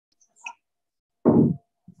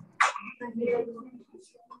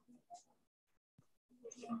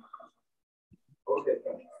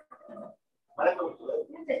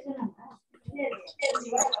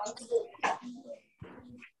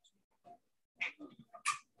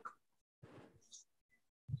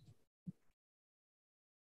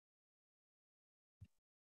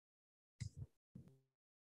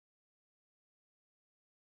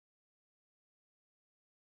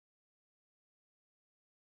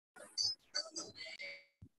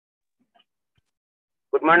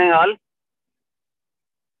Good morning, all.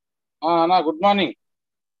 Anna, good morning.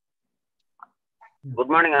 Good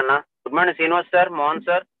morning, Anna. Good morning, Srinivas sir, Mohan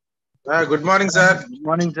sir. Good morning, sir. Good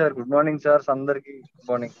morning, sir. Good morning, sir. Sandarki. Good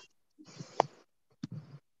morning.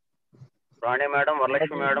 Rani madam,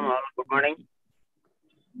 Varalakshmi madam, all good morning.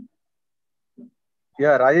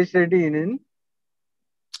 Yeah, Rajesh Reddy in.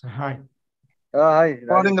 Hi. Hi. Good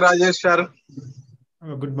morning, Rajesh sir.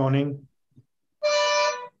 Good morning.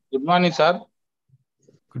 Good morning, sir.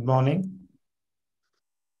 Good morning.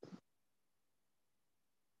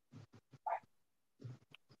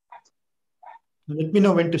 Let me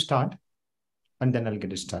know when to start, and then I'll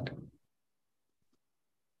get it started.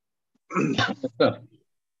 Yes, sir.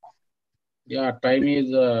 Yeah, time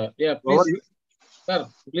is please, sir,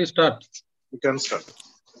 please start. You can start.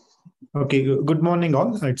 Okay. Good morning,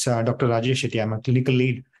 all. It's Dr. Rajesh Shetty. I'm a clinical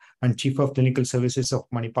lead and chief of clinical services of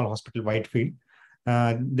Manipal Hospital, Whitefield.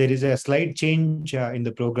 There is a slight change in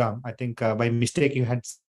the program. I think by mistake you had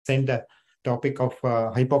sent the topic of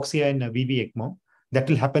hypoxia and VV ECMO. That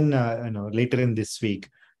will happen later in this week.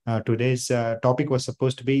 Today's topic was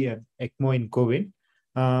supposed to be ECMO in COVID.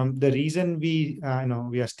 The reason we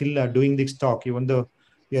are still doing this talk, even though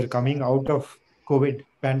we are coming out of COVID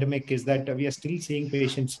pandemic, is that we are still seeing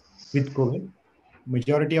patients with COVID.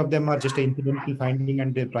 Majority of them are just an incidental finding,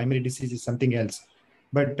 and their primary disease is something else.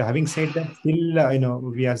 But having said that,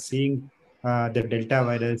 still we are seeing the Delta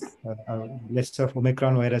virus, less of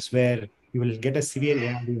Omicron virus, where you will get a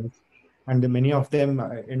severe ARDS, and many of them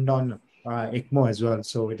end on ECMO as well.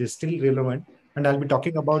 So it is still relevant. And I'll be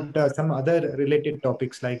talking about some other related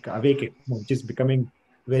topics like awake ECMO, which is becoming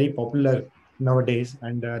very popular nowadays,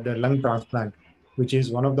 and the lung transplant, which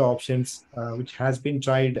is one of the options which has been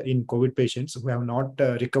tried in COVID patients who have not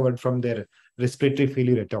recovered from their respiratory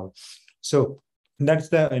failure at all. So that's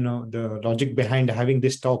the the logic behind having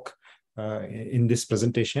this talk in this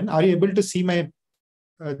presentation. Are you able to see my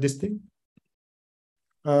this thing?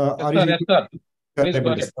 Yes, sir. Please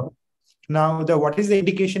go ahead. Now, what is the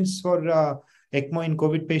indications for ECMO in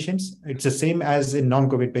COVID patients? It's the same as in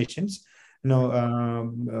non-COVID patients.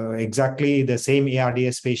 Exactly the same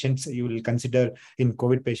ARDS patients you will consider in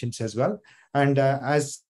COVID patients as well. And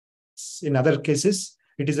as in other cases,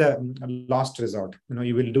 it is a last resort.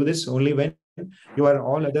 You will do this only when your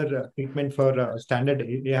all other treatment for standard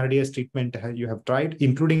ARDS treatment you have tried,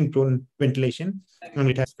 including prone ventilation, and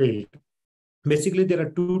it has failed. Basically, there are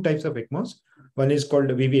two types of ECMOs. One is called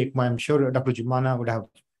VV ECMO. I'm sure Dr. Jumana would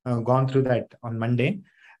have gone through that on Monday.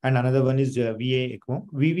 And another one is VA ECMO.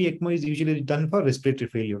 VV ECMO is usually done for respiratory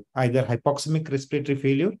failure, either hypoxemic respiratory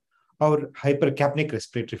failure or hypercapnic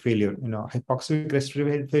respiratory failure. Hypoxemic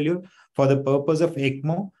respiratory failure, for the purpose of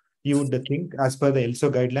ECMO, you would think, as per the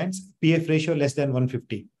ELSO guidelines, PF ratio less than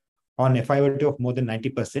 150 on FiO2 of more than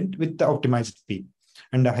 90% with the optimized P.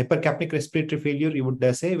 And hypercapnic respiratory failure, you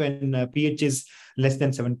would say when pH is less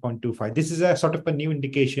than 7.25. This is a sort of a new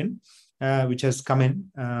indication which has come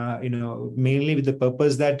in, mainly with the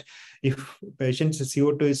purpose that if patient's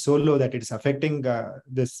CO2 is so low that it is affecting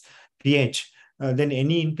this pH, then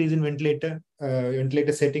any increase in ventilator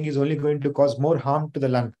setting is only going to cause more harm to the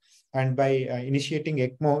lung. And by initiating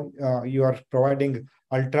ECMO, you are providing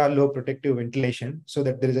ultra low protective ventilation so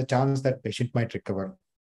that there is a chance that patient might recover.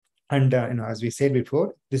 And as we said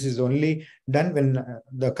before, this is only done when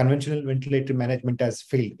the conventional ventilator management has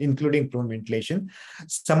failed, including prone ventilation.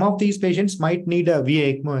 Some of these patients might need a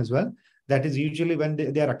VA ECMO as well. That is usually when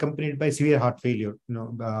they are accompanied by severe heart failure.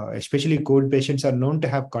 Especially COVID patients are known to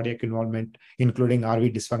have cardiac involvement, including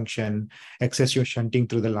RV dysfunction, excessive shunting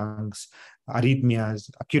through the lungs, arrhythmias,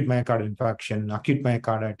 acute myocardial infarction, acute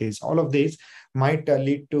myocarditis. All of these might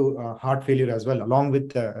lead to heart failure as well, along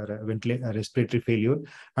with respiratory failure.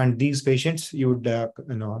 And these patients, you would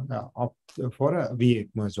opt for a VA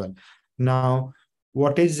ECMO as well. Now,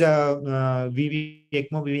 what is VV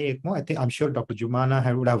ECMO? VV ECMO, I'm sure Dr.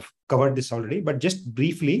 Jumana would have covered this already, but just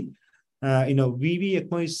briefly, VV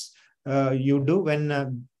ECMO is you do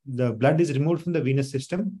when the blood is removed from the venous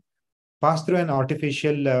system, pass through an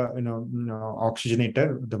artificial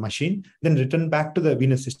oxygenator, the machine, then return back to the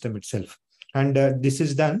venous system itself. And this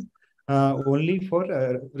is done only for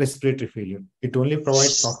respiratory failure. It only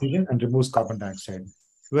provides oxygen and removes carbon dioxide.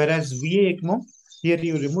 Whereas VA ECMO, here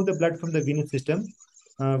you remove the blood from the venous system,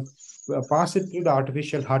 pass it through the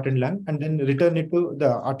artificial heart and lung, and then return it to the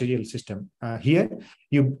arterial system. Here,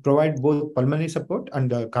 you provide both pulmonary support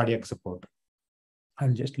and cardiac support.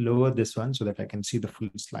 I'll just lower this one so that I can see the full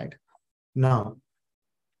slide. Now,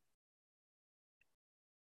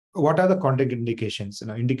 what are the contraindications?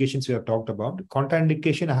 Indications we have talked about.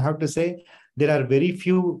 Contraindication, I have to say, there are very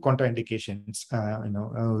few contraindications.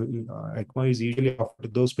 ECMO is usually offered to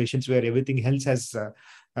those patients where everything else has,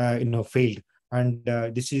 failed. And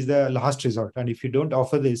this is the last resort. And if you don't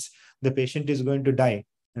offer this, the patient is going to die.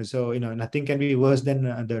 And so, nothing can be worse than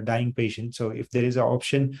the dying patient. So if there is an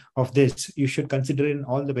option of this, you should consider in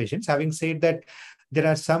all the patients. Having said that, there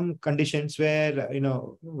are some conditions where,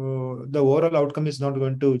 the overall outcome is not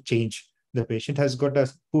going to change. The patient has got a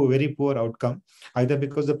very poor outcome, either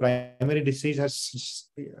because the primary disease has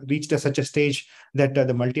reached such a stage that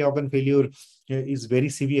the multi-organ failure is very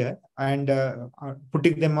severe, and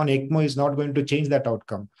putting them on ECMO is not going to change that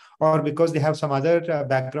outcome, or because they have some other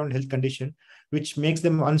background health condition which makes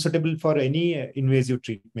them unsuitable for any invasive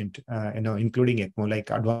treatment, including ECMO, like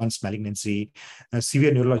advanced malignancy,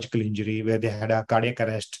 severe neurological injury where they had a cardiac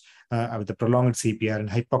arrest with a prolonged CPR and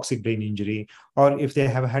hypoxic brain injury, or if they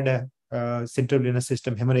have had a central venous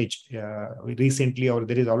system hemorrhage recently, or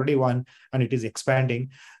there is already one and it is expanding.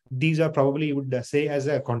 These are probably, you would say, as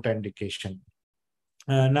a contraindication.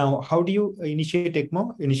 Now, how do you initiate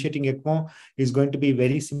ECMO? Initiating ECMO is going to be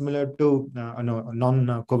very similar to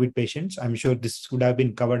non-COVID patients. I'm sure this would have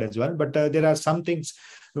been covered as well, but there are some things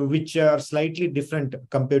which are slightly different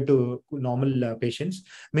compared to normal patients,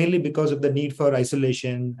 mainly because of the need for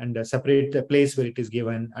isolation and separate the place where it is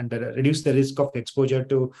given, and reduce the risk of exposure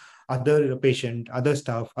to other patient, other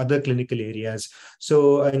staff, other clinical areas.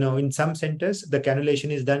 So, in some centers, the cannulation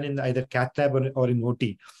is done in either cath lab or in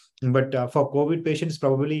OT. But for COVID patients,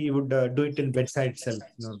 probably you would do it in bedside itself,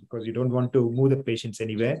 because you don't want to move the patients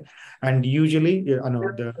anywhere. And usually, the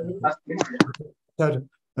are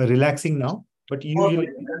relaxing now, but usually,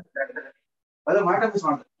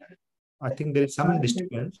 I think there is some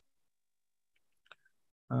disturbance.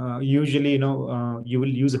 Usually, you will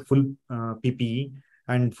use a full PPE,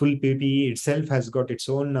 and full PPE itself has got its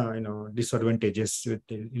own, disadvantages,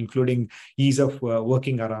 including ease of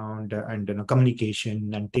working around and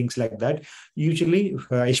communication and things like that. Usually,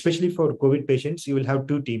 especially for COVID patients, you will have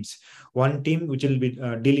two teams. One team which will be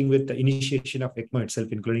dealing with the initiation of ECMO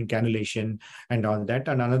itself, including cannulation and all that,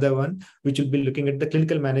 and another one which will be looking at the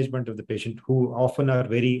clinical management of the patient, who often are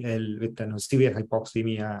very ill with severe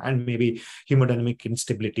hypoxemia and maybe hemodynamic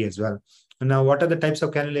instability as well. Now, what are the types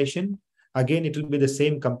of cannulation? Again, it will be the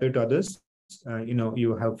same compared to others.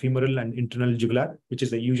 You have femoral and internal jugular, which is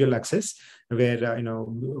the usual access, where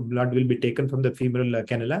blood will be taken from the femoral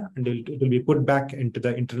cannula and it will be put back into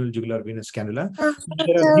the internal jugular venous cannula.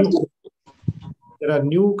 There are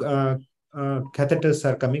new catheters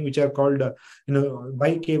are coming, which are called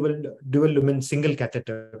bicaval dual lumen single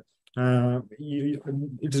catheter.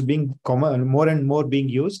 It is being common, more and more being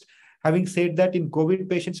used. Having said that, in COVID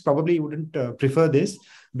patients, probably you wouldn't prefer this,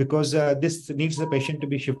 because this needs the patient to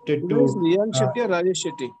be shifted to. Is Riyan Shetty or Rajesh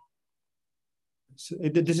Shetty? So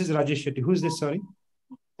this is Rajesh Shetty. Who is this? Sorry.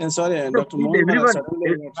 And sorry, Dr. Everyone,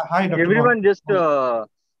 Hi, Dr. everyone, just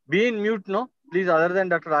be in mute, no? Please, other than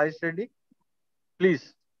Dr. Rajesh Reddy.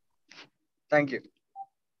 Please. Thank you.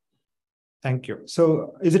 Thank you.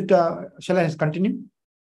 So, is it? Shall I continue?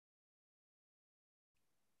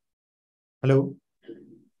 Hello.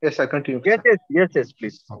 Yes, I continue. Yes,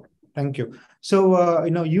 please. Okay. Thank you. So,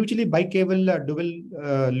 usually bicaval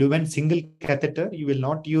dual lumen single catheter you will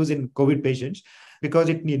not use in COVID patients, because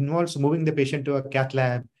it involves moving the patient to a cath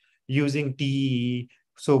lab, using TE.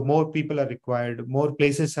 So more people are required, more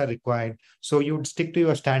places are required. So you would stick to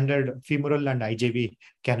your standard femoral and IJV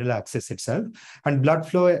cannula access itself. And blood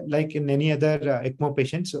flow, like in any other ECMO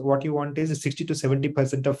patients, what you want is 60 to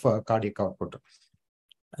 70% of cardiac output.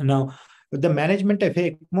 Now, the management of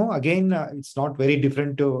ECMO, again, it's not very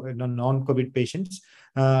different to non-COVID patients.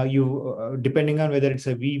 Depending on whether it's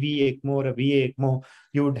a VV ECMO or a VA ECMO,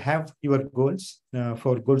 you would have your goals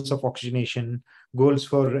for goals of oxygenation, goals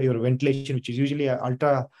for your ventilation, which is usually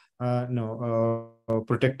ultra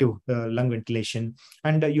protective lung ventilation,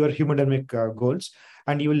 and your hemodynamic goals.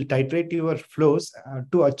 And you will titrate your flows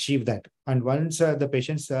to achieve that. And once the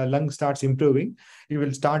patient's lung starts improving, you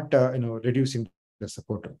will start reducing the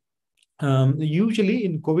support. Usually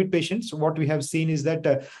in COVID patients, what we have seen is that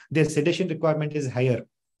their sedation requirement is higher.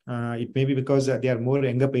 It may be because they are more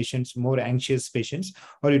younger patients, more anxious patients,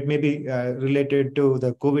 or it may be related to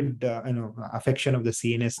the COVID, affection of the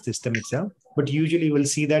CNS system itself. But usually, you will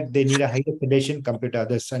see that they need a higher sedation compared to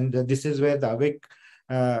others, and this is where the awake,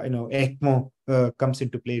 ECMO comes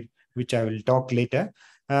into play, which I will talk later.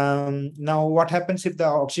 Now, what happens if the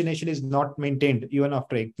oxygenation is not maintained even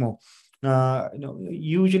after ECMO?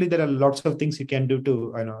 Usually there are lots of things you can do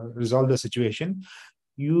to resolve the situation.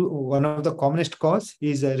 One of the commonest cause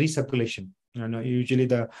is recirculation. Usually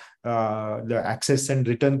the access and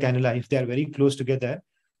return cannula, if they are very close together,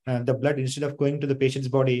 the blood, instead of going to the patient's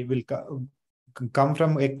body, will come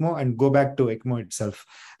from ECMO and go back to ECMO itself,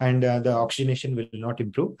 and the oxygenation will not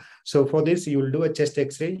improve. So for this, you will do a chest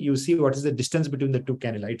X-ray. You see what is the distance between the two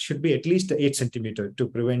cannula. It should be at least 8 centimeter to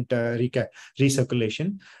prevent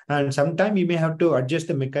recirculation. And sometime you may have to adjust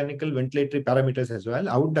the mechanical ventilatory parameters as well.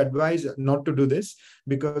 I would advise not to do this,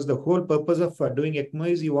 because the whole purpose of doing ECMO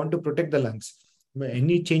is you want to protect the lungs.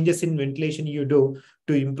 Any changes in ventilation you do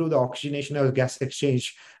to improve the oxygenation or gas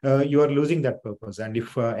exchange, you are losing that purpose. And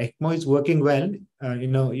if ECMO is working well,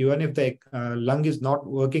 even if the lung is not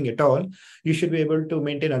working at all, you should be able to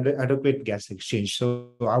maintain adequate gas exchange.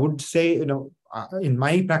 So I would say, in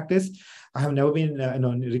my practice, I have never been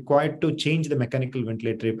required to change the mechanical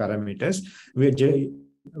ventilatory parameters.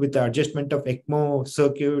 With the adjustment of ECMO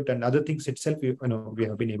circuit and other things itself, we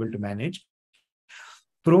have been able to manage.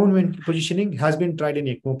 Prone positioning has been tried in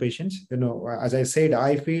ECMO patients. As I said,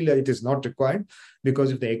 I feel it is not required,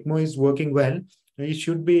 because if the ECMO is working well, it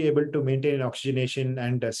should be able to maintain oxygenation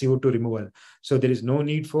and CO2 removal. So there is no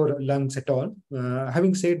need for lungs at all.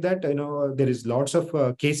 Having said that, there is lots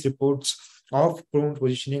of case reports of prone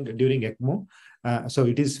positioning during ECMO. So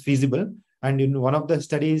it is feasible. And in one of the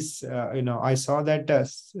studies, I saw that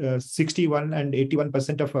 61 and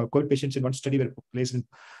 81% of COVID patients in one study were placed in.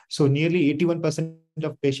 So nearly 81%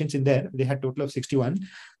 of patients in there, they had total of 61.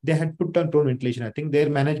 They had put on prone ventilation. I think their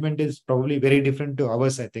management is probably very different to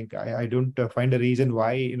ours. I think I don't find a reason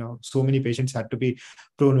why so many patients had to be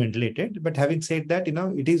prone ventilated. But having said that,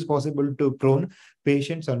 it is possible to prone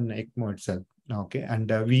patients on ECMO itself. Okay, and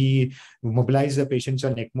we mobilize the patients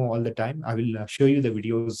on ECMO all the time. I will show you the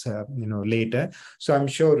videos, later. So I'm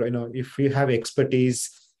sure, if you have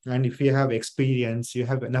expertise and if you have experience, you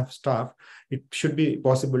have enough staff, it should be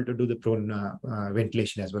possible to do the prone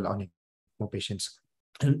ventilation as well on ECMO patients.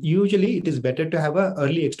 And usually, it is better to have an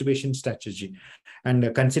early extubation strategy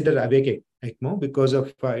and consider awake ECMO, because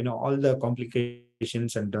of all the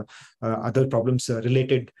complications and other problems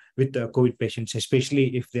related with COVID patients,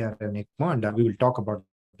 especially if they are an ECMO, and we will talk about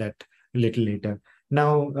that a little later.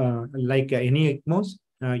 Now, like any ECMOs,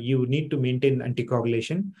 you need to maintain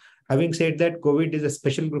anticoagulation. Having said that, COVID is a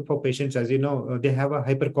special group of patients. As you know, they have a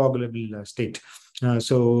hypercoagulable state.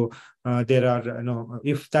 So there are,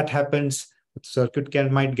 if that happens,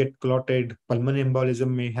 circuit might get clotted, pulmonary embolism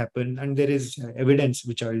may happen, and there is evidence,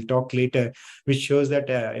 which I will talk later, which shows that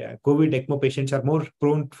COVID ECMO patients are more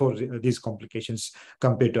prone for these complications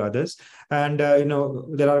compared to others. And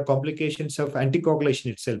there are complications of anticoagulation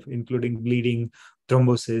itself, including bleeding,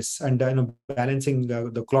 thrombosis, and balancing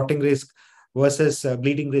the clotting risk versus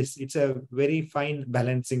bleeding risk. It's a very fine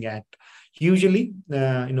balancing act. Usually,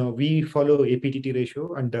 we follow APTT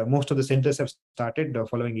ratio, and most of the centers have started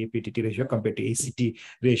following APTT ratio compared to ACT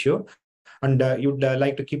ratio. And you'd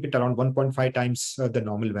like to keep it around 1.5 times the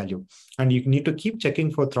normal value. And you need to keep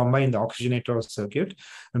checking for thrombi in the oxygenator or circuit,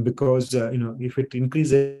 because if it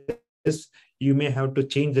increases, you may have to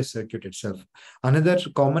change the circuit itself. Another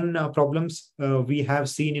common problems we have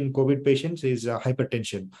seen in COVID patients is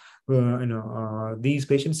hypertension. These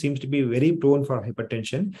patients seems to be very prone for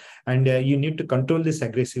hypertension, and you need to control this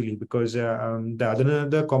aggressively, because the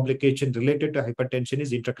another complication related to hypertension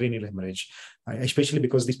is intracranial hemorrhage, especially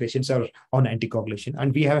because these patients are on anticoagulation.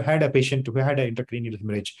 And we have had a patient who had an intracranial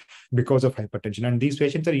hemorrhage because of hypertension. And these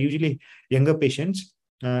patients are usually younger patients,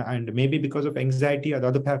 and maybe because of anxiety or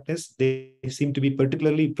other factors, they seem to be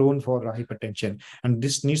particularly prone for hypertension. And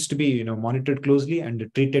this needs to be monitored closely and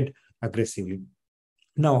treated aggressively.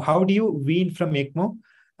 Now, how do you wean from ECMO?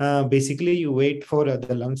 Basically, you wait for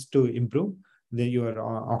the lungs to improve. Your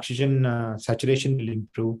oxygen saturation will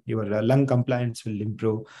improve, your lung compliance will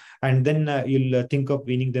improve, and then you'll think of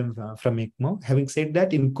weaning them from ECMO. Having said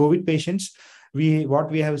that, in COVID patients, what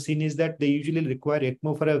we have seen is that they usually require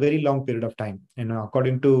ECMO for a very long period of time.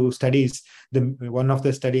 According to studies, one of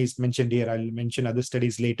the studies mentioned here, I'll mention other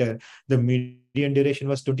studies later, the median duration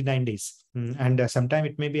was 29 days. And sometime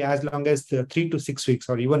it may be as long as 3 to 6 weeks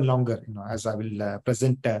or even longer, as I will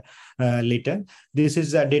present later. This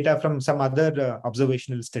is data from some other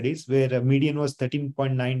observational studies where median was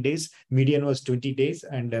 13.9 days, median was 20 days,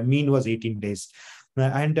 and mean was 18 days.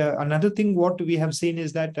 And another thing what we have seen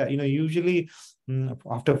is that, usually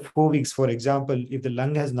after 4 weeks, for example, if the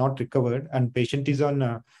lung has not recovered and patient is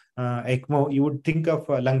on ECMO, you would think of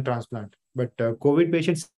lung transplant. But COVID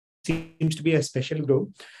patients seems to be a special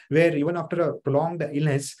group where even after a prolonged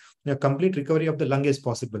illness, a complete recovery of the lung is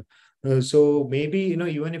possible. So maybe,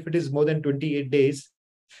 even if it is more than 28 days,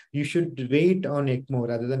 you should wait on ECMO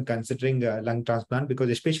rather than considering lung transplant, because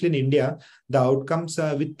especially in India, the outcomes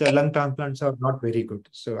with lung transplants are not very good.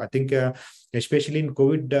 So I think especially in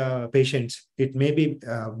COVID patients, it may be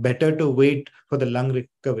better to wait for the lung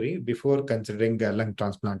recovery before considering lung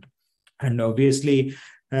transplant. And obviously,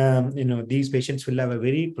 these patients will have a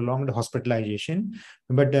very prolonged hospitalization,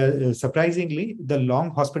 but surprisingly, the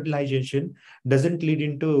long hospitalization doesn't lead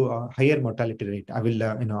into a higher mortality rate. I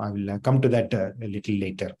will come to that a little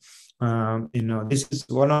later. This is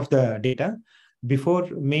one of the data. Before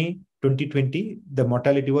May 2020, the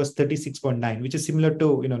mortality was 36.9, which is similar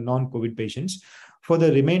to non-COVID patients. For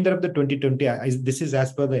the remainder of the 2020, this is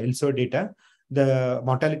as per the ELSO data, the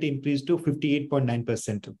mortality increased to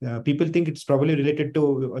 58.9%. People think it's probably related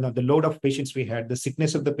to the load of patients we had, the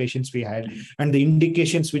sickness of the patients we had, and the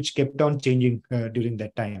indications which kept on changing during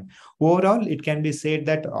that time. Overall, it can be said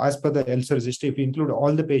that as per the ELSO registry, if you include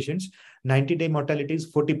all the patients, 90-day mortality is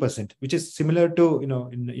 40%, which is similar to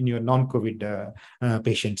in your non-COVID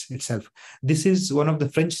patients itself. This is one of the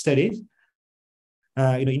French studies.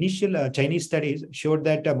 Initial Chinese studies showed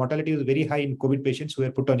that mortality was very high in COVID patients who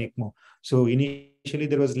were put on ECMO. So initially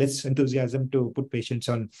there was less enthusiasm to put patients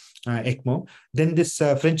on ECMO. Then this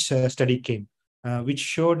French study came, which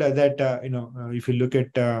showed that if you look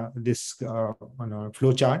at this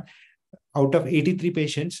flow chart, out of 83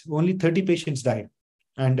 patients, only 30 patients died,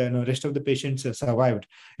 and rest of the patients survived.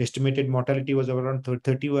 Estimated mortality was around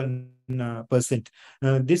 31%.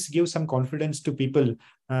 This gives some confidence to people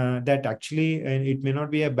that actually it may not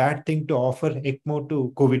be a bad thing to offer ECMO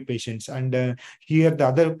to COVID patients. And here the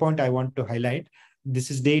other point I want to highlight, this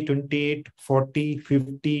is day 28, 40,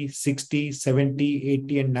 50, 60, 70,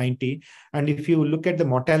 80, and 90. And if you look at the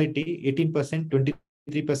mortality, 18%, 23%,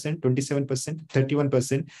 27%,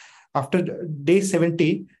 31%. After day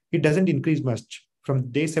 70, it doesn't increase much.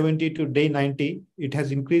 From day 70 to day 90, it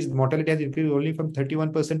has increased, mortality has increased only from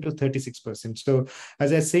 31% to 36%. So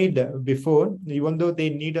as I said before, even though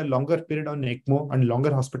they need a longer period on ECMO and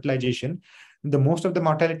longer hospitalization, the most of the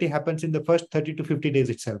mortality happens in the first 30 to 50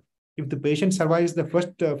 days itself. If the patient survives the first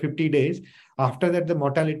 50 days, after that, the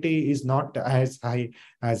mortality is not as high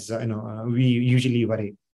as we usually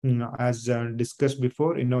worry. As discussed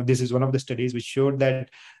before, this is one of the studies which showed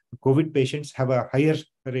that COVID patients have a higher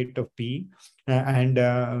rate of PE, and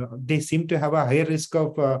they seem to have a higher risk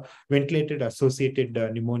of ventilated-associated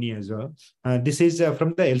pneumonia as well. This is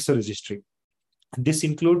from the ELSO registry. This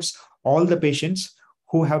includes all the patients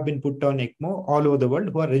who have been put on ECMO all over the world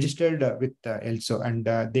who are registered with ELSO,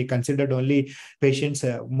 and they considered only patients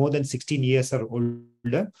more than 16 years or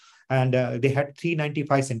older. And they had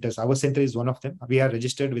 395 centers. Our center is one of them. We are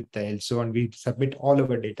registered with the ELSO, and we submit all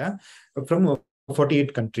our data from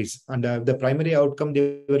 48 countries. And the primary outcome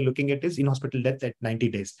they were looking at is in-hospital death at 90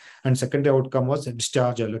 days. And secondary outcome was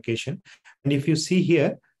discharge allocation. And if you see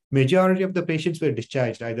here, majority of the patients were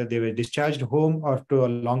discharged. Either they were discharged home or to a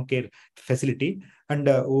long care facility. And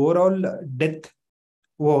overall death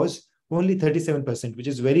was only 37%, which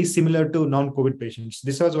is very similar to non-COVID patients.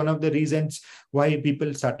 This was one of the reasons why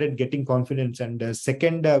people started getting confidence. And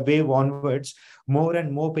second wave onwards, more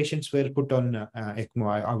and more patients were put on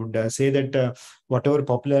ECMO. I would say that whatever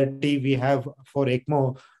popularity we have for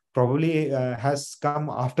ECMO probably has come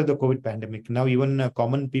after the COVID pandemic. Now even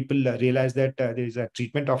common people realize that there is a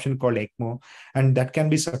treatment option called ECMO, and that can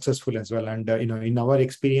be successful as well. And in our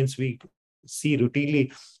experience, we see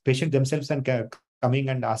routinely patients themselves and coming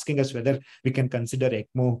and asking us whether we can consider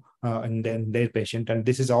ECMO in their patient. And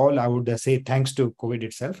this is all I would say thanks to COVID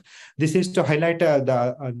itself. This is to highlight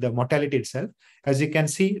the mortality itself. As you can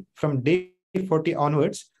see, from day 40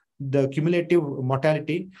 onwards, the cumulative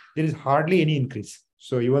mortality, there is hardly any increase.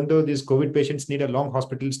 So even though these COVID patients need a long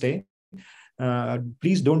hospital stay,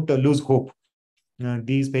 please don't lose hope.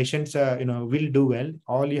 These patients will do well.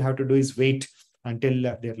 All you have to do is wait until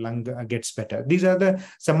their lung gets better. These are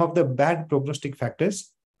some of the bad prognostic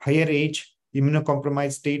factors: higher age,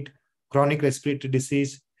 immunocompromised state, chronic respiratory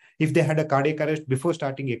disease, if they had a cardiac arrest before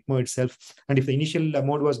starting ECMO itself, and if the initial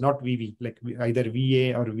mode was not VV, like either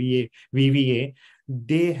VA or VVA,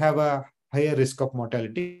 they have a higher risk of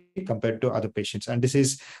mortality compared to other patients. And this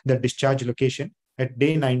is the discharge location. At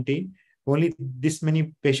day 19, only this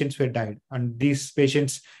many patients were died, and these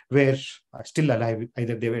patients were still alive.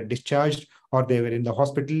 Either they were discharged, or they were in the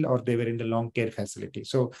hospital, or they were in the long care facility.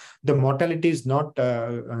 So the mortality is not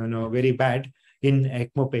very bad in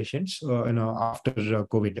ECMO patients after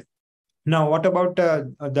COVID. Now, what about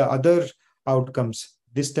the other outcomes?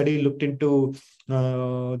 This study looked into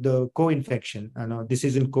the co-infection. This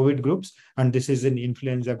is in COVID groups, and this is in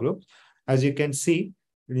influenza groups. As you can see,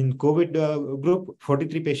 in COVID group,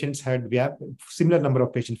 43 patients had VAP, similar number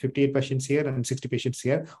of patients, 58 patients here and 60 patients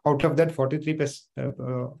here. Out of that, 43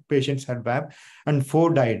 patients had VAP, and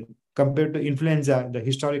 4 died. Compared to influenza, the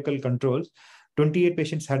historical controls, 28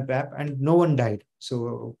 patients had VAP and no one died.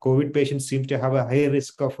 So COVID patients seem to have a higher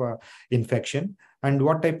risk of infection. And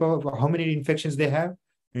what type of, how many infections they have?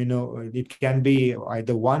 It can be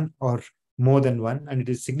either one or more than one, and it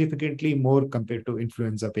is significantly more compared to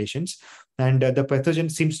influenza patients. And the pathogen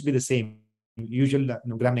seems to be the same, usual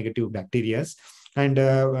gram-negative bacteria. And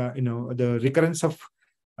the recurrence of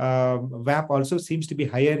VAP also seems to be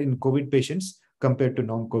higher in COVID patients compared to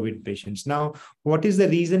non-COVID patients. Now, what is the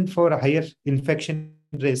reason for a higher infection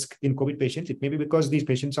risk in COVID patients? It may be because these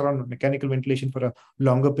patients are on mechanical ventilation for a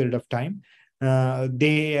longer period of time.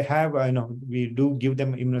 They have, we do give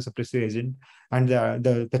them immunosuppressive agent, and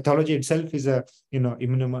the pathology itself is a,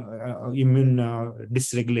 immune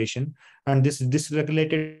dysregulation, and this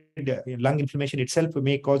dysregulated lung inflammation itself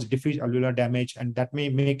may cause diffuse alveolar damage, and that may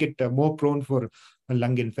make it more prone for a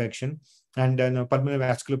lung infection. And pulmonary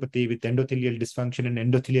vasculopathy with endothelial dysfunction and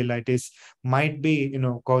endothelialitis might be,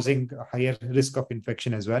 causing a higher risk of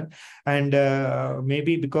infection as well. And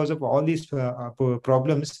maybe because of all these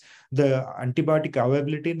problems, the antibiotic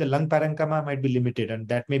availability in the lung parenchyma might be limited, and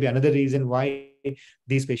that may be another reason why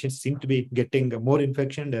these patients seem to be getting more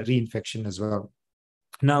infection and reinfection as well.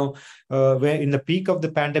 Now, where in the peak of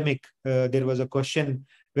the pandemic, there was a question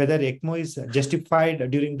whether ECMO is justified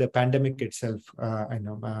during the pandemic itself.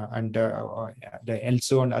 And the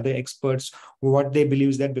ELSO and other experts, what they believe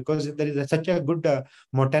is that because there is such a good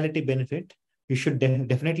mortality benefit, you should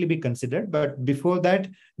definitely be considered. But before that,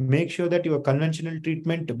 make sure that your conventional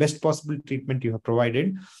treatment, best possible treatment you have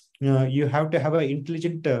provided. You have to have an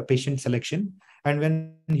intelligent patient selection. And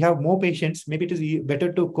when you have more patients, maybe it is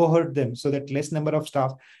better to cohort them so that less number of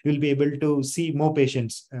staff, you will be able to see more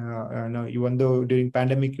patients. Even though during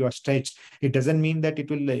pandemic you are stretched, it doesn't mean that it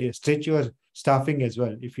will stretch your staffing as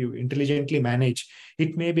well. If you intelligently manage,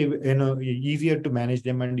 it may be easier to manage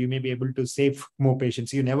them, and you may be able to save more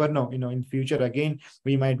patients. You never know. In future again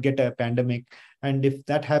we might get a pandemic, and if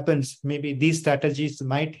that happens, maybe these strategies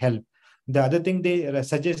might help. The other thing they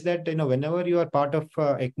suggest that whenever you are part of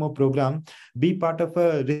ECMO program, be part of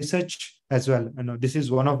a research as well. This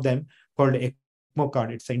is one of them called ECMO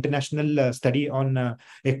card. It's an international study on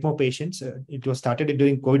ECMO patients. It was started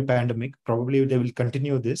during COVID pandemic. Probably they will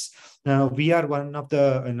continue this. We are one of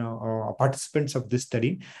the participants of this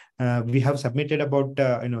study. We have submitted about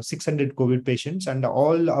 600 COVID patients and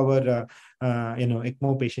all our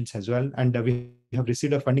ECMO patients as well, and we have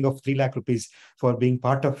received a funding of 3 lakh rupees for being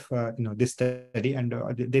part of this study. And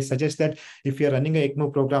they suggest that if you're running a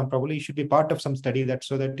ECMO program, probably you should be part of some study that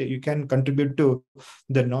so that you can contribute to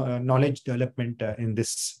the knowledge development in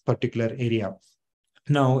this particular area.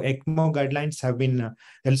 Now, ECMO guidelines have been,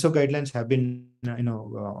 ELSO guidelines have been,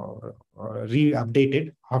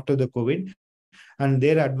 re-updated after the COVID. And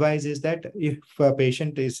their advice is that if a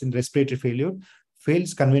patient is in respiratory failure,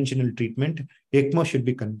 fails conventional treatment, ECMO should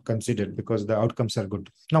be considered because the outcomes are good.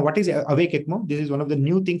 Now, what is awake ECMO? This is one of the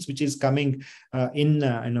new things which is coming in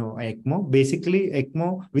ECMO. Basically,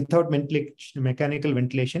 ECMO without mechanical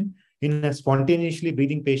ventilation in a spontaneously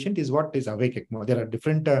breathing patient is what is awake ECMO. There are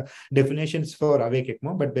different definitions for awake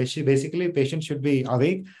ECMO, but basically patient should be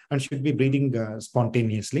awake and should be breathing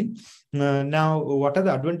spontaneously. Now, what are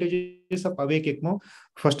the advantages of awake ECMO?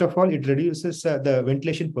 First of all, it reduces the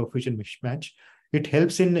ventilation perfusion mismatch. It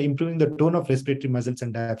helps in improving the tone of respiratory muscles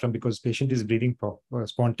and diaphragm because patient is breathing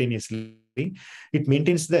spontaneously. It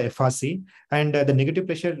maintains the FRC, and the negative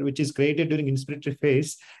pressure which is created during inspiratory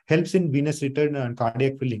phase helps in venous return and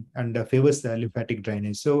cardiac filling and favors the lymphatic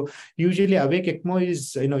drainage. So usually awake ECMO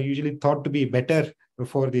is usually thought to be better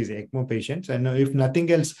for these ECMO patients, and if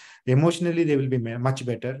nothing else, emotionally they will be much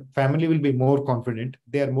better. Family will be more confident.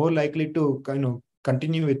 They are more likely to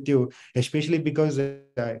continue with you, especially because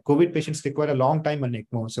COVID patients require a long time on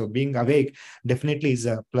ECMO. So being awake definitely is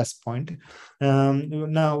a plus point.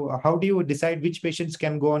 Now, how do you decide which patients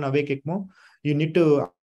can go on awake ECMO? You need to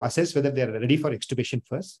assess whether they are ready for extubation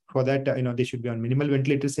first. For that, they should be on minimal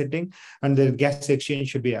ventilator setting, and the gas exchange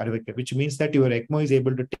should be adequate, which means that your ECMO is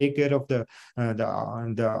able to take care of the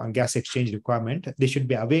gas exchange requirement. They should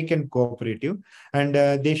be awake and cooperative, and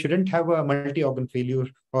they shouldn't have a multi-organ failure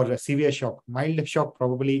or a severe shock. Mild shock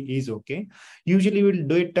probably is okay. Usually we'll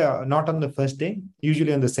do it not on the first day,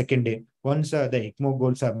 usually on the second day. Once the ECMO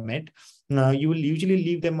goals are met, you will usually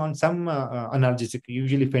leave them on some analgesic,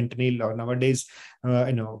 usually fentanyl, or nowadays,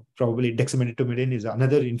 probably dexamethasone is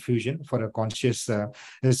another infusion for a conscious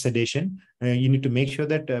sedation. You need to make sure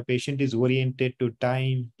that patient is oriented to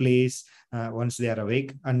time, place, once they are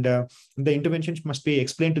awake, and the interventions must be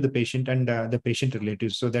explained to the patient and the patient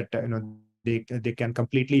relatives, so that they can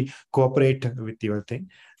completely cooperate with your thing.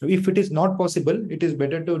 If it is not possible, it is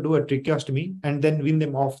better to do a tracheostomy and then wean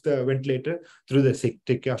them off the ventilator through the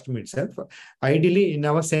tracheostomy itself. Ideally, in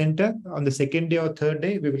our center, on the second day or third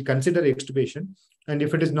day, we will consider extubation. And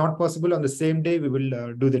if it is not possible on the same day, we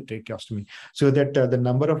will do the tracheostomy, so that the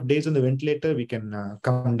number of days on the ventilator we can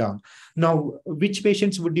come down. Now, which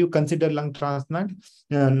patients would you consider lung transplant?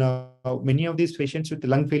 Now, many of these patients with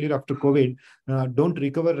lung failure after COVID don't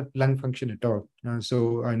recover lung function at all.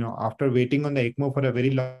 So, after waiting on the ECMO for a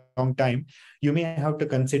very long time, you may have to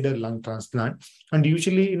consider lung transplant. And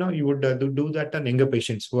usually, you would do that on younger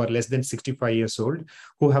patients who are less than 65 years old,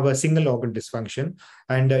 who have a single organ dysfunction,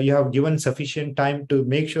 and you have given sufficient time to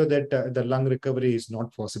make sure that the lung recovery is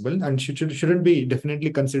not possible, and shouldn't be definitely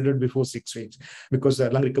considered before 6 weeks, because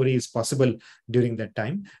lung recovery is possible during that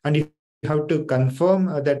time. And if you have to confirm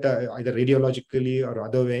that either radiologically or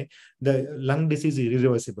other way, the lung disease is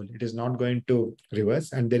irreversible. It is not going to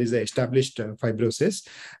reverse, and there is a established fibrosis.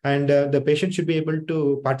 And the patient should be able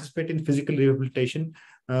to participate in physical rehabilitation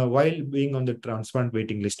while being on the transplant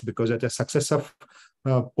waiting list, because the success of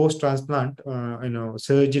post-transplant,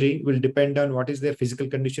 surgery will depend on what is their physical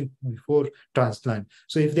condition before transplant.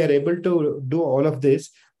 So if they are able to do all of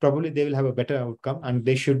this, probably they will have a better outcome, and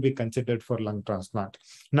they should be considered for lung transplant.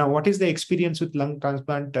 Now, what is the experience with lung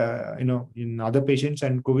transplant, in other patients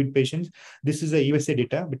and COVID patients? This is a USA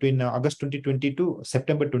data between August 2020 to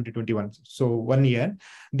September 2021. So 1 year,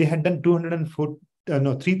 they had done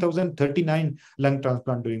 3,039 lung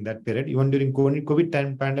transplant during that period. Even during COVID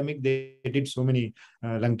time pandemic, they did so many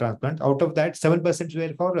lung transplant. Out of that, 7%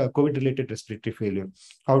 were for COVID-related respiratory failure.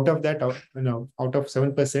 Out of that, out of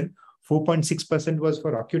 7%, 4.6% was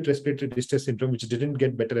for acute respiratory distress syndrome, which didn't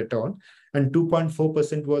get better at all, and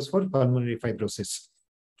 2.4% was for pulmonary fibrosis.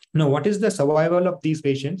 Now, what is the survival of these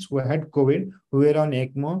patients who had COVID, who were on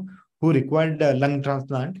ECMO, who required lung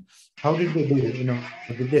transplant? How did they do?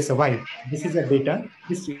 Did they survive? This is a data.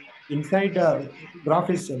 This inside graph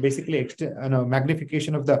is basically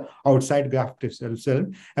magnification of the outside graph itself.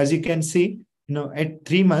 As you can see, at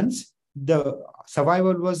 3 months, the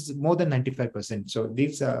survival was more than 95%. So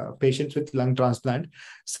these patients with lung transplant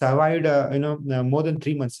survived, more than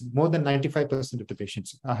 3 months, more than 95% of the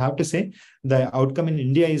patients. I have to say the outcome in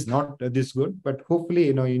India is not this good, but hopefully,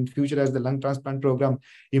 in future, as the lung transplant program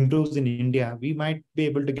improves in India, we might be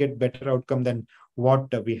able to get better outcome than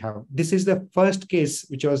what we have. This is the first case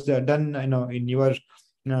which was done, in your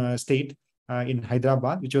state. In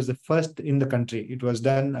Hyderabad, which was the first in the country. It was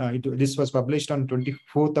done, this was published on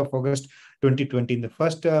 24th of August 2020. In the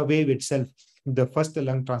first wave itself, the first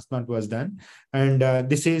lung transplant was done. And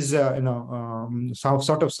this is,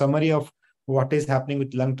 sort of summary of what is happening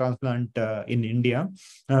with lung transplant in India.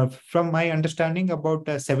 From my understanding, about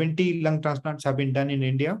 70 lung transplants have been done in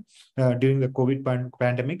India during the COVID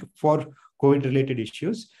pandemic for COVID-related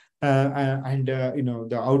issues.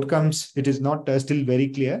 The outcomes, it is not still very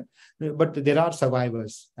clear, but there are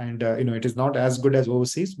survivors, and it is not as good as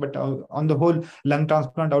overseas, but on the whole, lung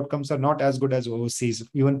transplant outcomes are not as good as overseas,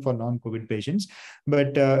 even for non-COVID patients.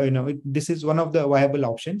 But this is one of the viable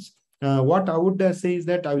options. What I would say is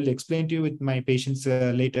that I will explain to you with my patients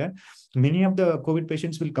later. Many of the COVID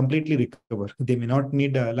patients will completely recover. They may not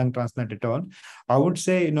need a lung transplant at all. I would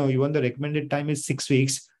say, even the recommended time is 6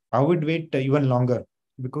 weeks. I would wait even longer,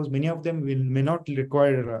 because many of them may not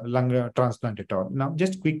require lung transplant at all. Now,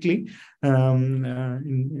 just quickly,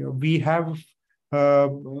 we have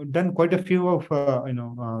done quite a few of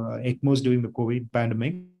ECMOs during the COVID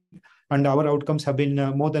pandemic, and our outcomes have been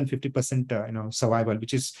more than 50% survival,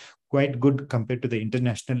 which is quite good compared to the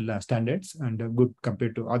international standards, and good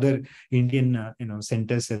compared to other Indian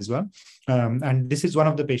centers as well. And this is one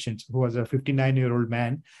of the patients who was a 59-year-old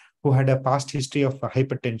man who had a past history of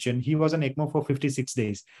hypertension. He was on ECMO for 56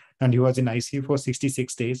 days, and he was in ICU for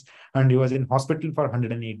 66 days, and he was in hospital for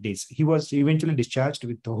 108 days. He was eventually discharged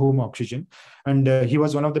with home oxygen, and he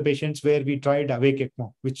was one of the patients where we tried awake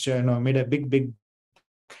ECMO, which made a big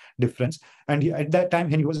difference. And at that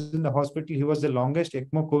time, when he was in the hospital, he was the longest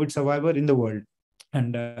ECMO COVID survivor in the world.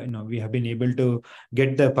 And we have been able to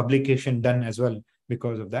get the publication done as well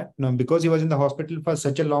because of that. Now, because he was in the hospital for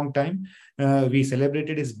such a long time, we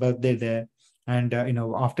celebrated his birthday there. And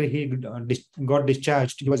after he got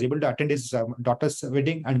discharged, he was able to attend his daughter's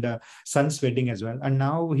wedding and son's wedding as well. And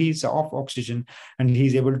now he's off oxygen and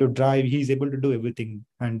he's able to drive. He's able to do everything.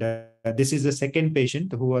 And this is the second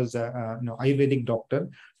patient who was Ayurvedic doctor,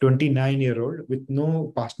 29-year-old with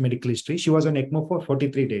no past medical history. She was on ECMO for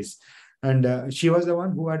 43 days. And she was the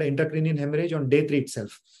one who had intracranial hemorrhage on day 3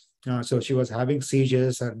 itself. So she was having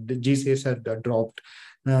seizures, her GCS had dropped.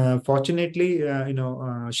 Fortunately,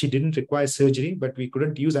 she didn't require surgery, but we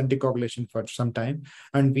couldn't use anticoagulation for some time.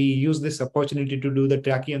 And we used this opportunity to do the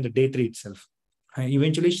trachea on the day 3 itself.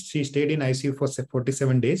 Eventually, she stayed in ICU for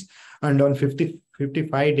 47 days. And on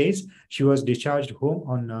 55 days, she was discharged home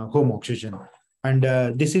on home oxygen. And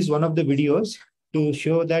this is one of the videos to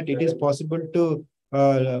show that it is possible to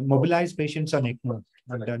mobilize patients on ECMO.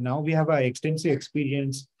 And now we have an extensive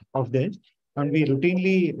experience of this. And we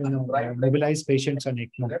routinely mobilize patients on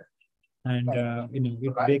ECMO. And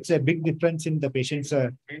it makes a big difference in the patient's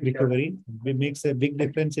recovery. It makes a big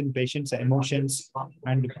difference in patient's emotions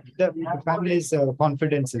and the family's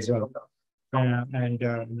confidence as well.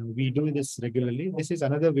 We do this regularly. This is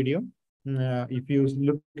another video. If you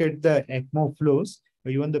look at the ECMO flows,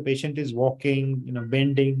 even the patient is walking,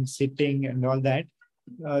 bending, sitting, and all that.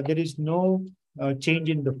 There is no change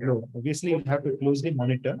in the flow. Obviously, you have to closely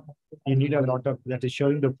monitor. You need a lot of that is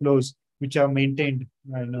showing the flows which are maintained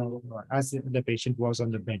as the patient was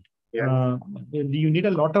on the bed. You need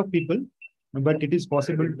a lot of people, but it is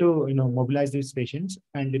possible to mobilize these patients.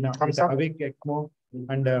 And with the awake ECMO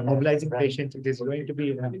and mobilizing patients, it is going to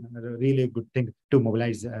be a really good thing to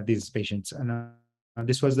mobilize these patients. And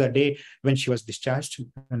this was the day when she was discharged.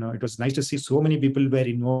 It was nice to see so many people were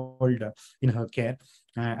involved in her care.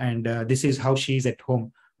 This is how she is at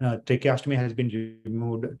home. Tracheostomy has been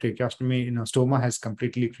removed. Tracheostomy, stoma has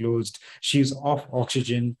completely closed. She's off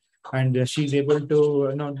oxygen, and she's able to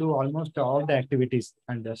do almost all the activities.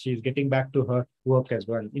 And she's getting back to her work as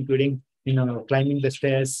well, including climbing the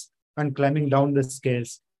stairs and climbing down the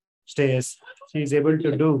stairs. She's able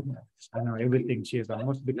to do everything. She has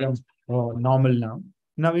almost become normal now.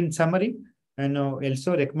 Now, in summary,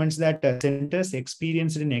 also recommends that centers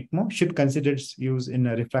experienced in ECMO should consider use in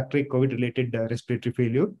refractory COVID-related respiratory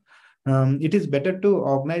failure. It is better to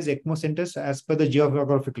organize ECMO centers as per the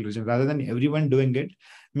geographical region rather than everyone doing it.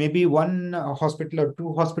 Maybe one hospital or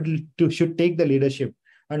two hospitals should take the leadership,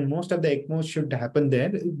 and most of the ECMOs should happen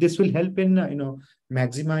there. This will help in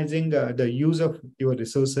maximizing the use of your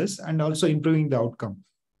resources and also improving the outcome.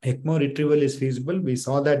 ECMO retrieval is feasible. We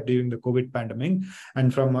saw that during the COVID pandemic,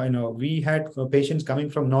 and from we had patients coming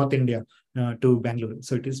from North India to Bangalore.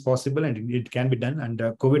 So it is possible and it can be done. And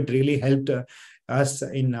COVID really helped us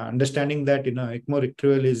in understanding that ECMO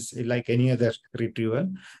retrieval is like any other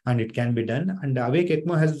retrieval, and it can be done. And awake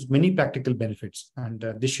ECMO has many practical benefits, and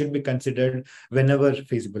this should be considered whenever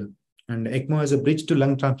feasible. And ECMO as a bridge to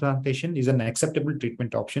lung transplantation is an acceptable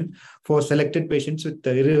treatment option for selected patients with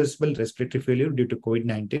irreversible respiratory failure due to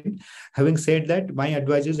COVID-19. Having said that, my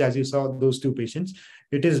advice is, as you saw those two patients,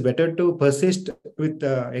 it is better to persist with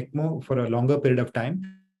ECMO for a longer period of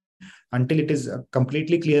time until it is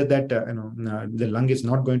completely clear that the lung is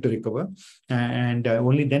not going to recover, and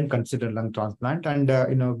only then consider lung transplant. And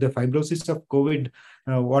the fibrosis of COVID,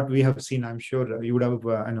 what we have seen, I'm sure you would have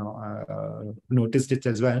noticed it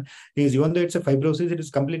as well, is even though it's a fibrosis, it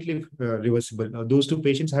is completely reversible. Those two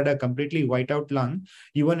patients had a completely white out lung.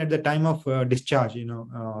 Even at the time of discharge,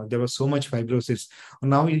 there was so much fibrosis.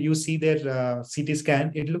 Now you see their CT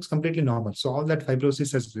scan, it looks completely normal. So all that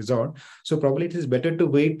fibrosis has resolved. So probably it is better to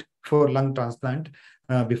wait for lung transplant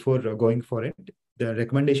before going for it. The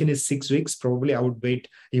recommendation is 6 weeks. Probably I would wait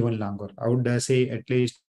even longer. I would say at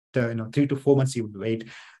least 3 to 4 months you would wait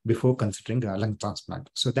before considering lung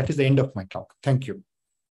transplant. So that is the end of my talk. Thank you.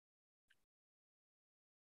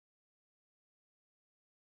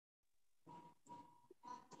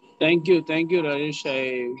 Thank you,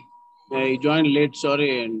 Rajesh. I joined late,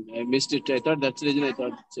 sorry, and I missed it. I thought that's the reason I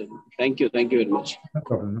thought. So, thank you very much. No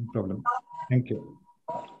problem. Thank you.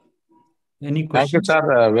 Any Thank you, questions?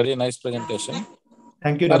 sir. Very nice presentation.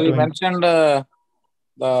 Thank you, Sir, Dr. you mentioned the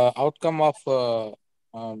outcome of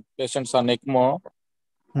patients on ECMO.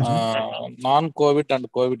 non-COVID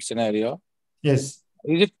and COVID scenario. Yes.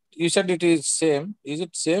 Is it? You said it is same. Is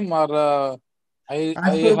it same or I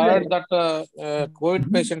As per heard the that COVID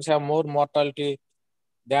Mhm. patients have more mortality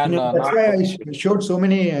than That's why I non-COVID patients. showed so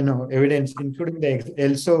many evidence, including the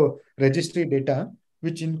ELSO registry data,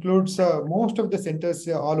 which includes most of the centers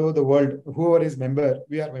all over the world. Whoever is member,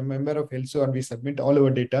 we are a member of ELSO and we submit all our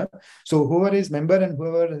data. So whoever is member and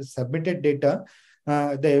whoever has submitted data,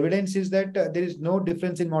 the evidence is that there is no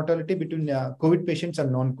difference in mortality between COVID patients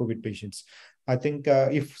and non-COVID patients. I think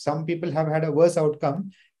if some people have had a worse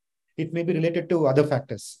outcome, it may be related to other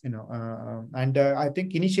factors, and I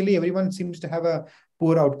think initially everyone seems to have a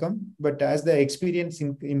poor outcome, but as the experience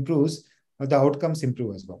improves, the outcomes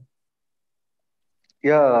improve as well.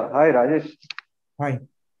 Yeah, hi Rajesh. Hi.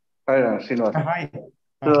 Hi, Srinivas. Hi. Hi.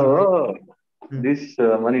 So, Hmm. this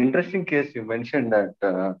one interesting case you mentioned that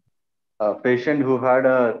a patient who had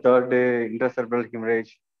a third day intracerebral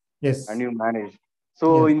hemorrhage and Yes. you managed. So,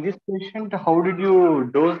 Yes. in this patient, how did you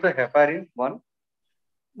dose the heparin? One,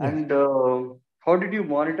 Yes. and how did you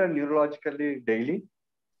monitor neurologically daily?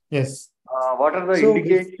 Yes. What are the So,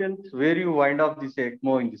 indications where you wind up this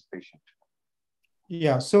ECMO in this patient?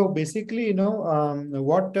 yeah. So basically,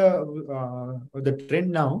 what the trend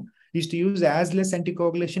now is to use as less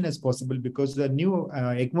anticoagulation as possible, because the new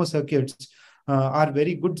ECMO circuits are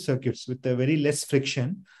very good circuits with a very less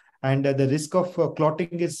friction, and the risk of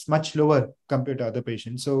clotting is much lower compared to other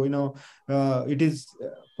patients. So it is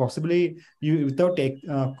possibly you without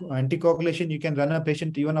anticoagulation, you can run a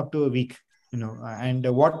patient even up to a week. And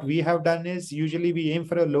what we have done is usually we aim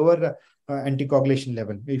for a lower anticoagulation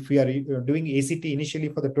level. If we are doing ACT initially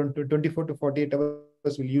for the 24 to 48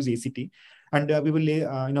 hours, we'll use ACT, and we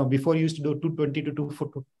will, before used to do 220 to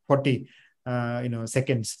 240,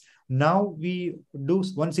 seconds. Now we do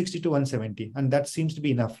 160 to 170, and that seems to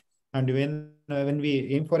be enough. And when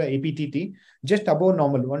we aim for a APTT, just above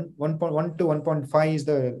normal, 1.1 to 1.5 is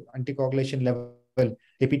the anticoagulation level.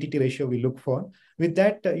 APTT ratio we look for. With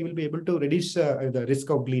that, you will be able to reduce the risk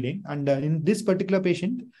of bleeding. And in this particular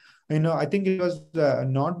patient, I think it was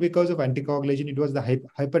not because of anticoagulation, it was the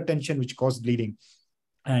hypertension which caused bleeding.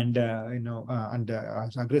 And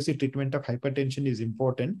aggressive treatment of hypertension is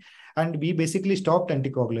important. And we basically stopped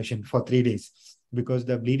anticoagulation for 3 days because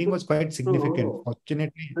the bleeding was quite significant.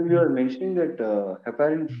 Fortunately, So you are mentioning that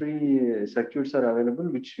heparin-free circuits are available,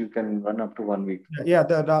 which you can run up to 1 week. yeah,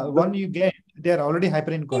 the one you get, they are already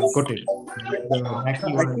heparin coated. The Mackie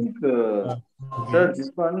I one. think, sir,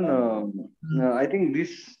 this one, I think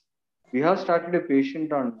this, we have started a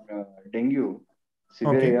patient on dengue,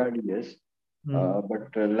 severe Okay. ARDS, Mm.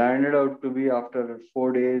 but landed out to be after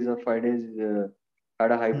 4 days or 5 days,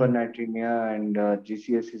 had a Mm. hypernatremia and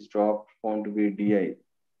GCS is dropped, found to be DI.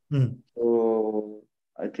 Mm. So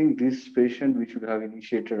I think this patient we should have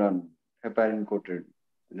initiated on heparin coated,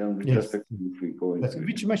 with Yes. respect to if we go That's into it.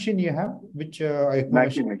 which machine you have? Which ECMO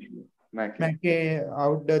Mackie machine? machine. Mackie. Mackie, I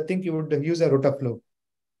would think you would use a Rotaflow.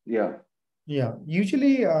 Yeah. Yeah.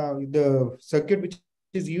 Usually, the circuit which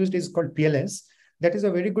is used is called PLS. That is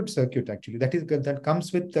a very good circuit actually. That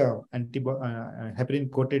comes with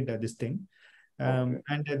heparin coated this thing, Okay.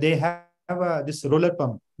 and they have this roller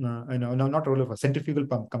pump. No, not roller pump, centrifugal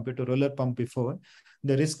pump compared to roller pump before.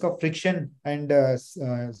 The risk of friction and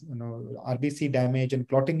RBC damage and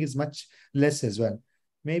clotting is much less as well.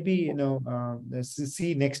 Maybe let's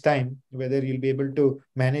see next time whether you'll be able to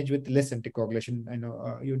manage with less anticoagulation. I know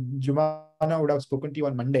Jumana would have spoken to you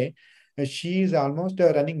on Monday. She is almost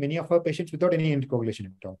running many of her patients without any anticoagulation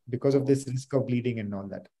at all because of this risk of bleeding and all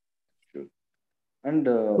that. Sure. And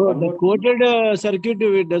So one the more thing. coated circuit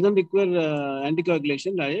it doesn't require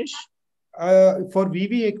anticoagulation, Rajesh? For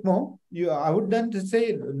VV ECMO, I would then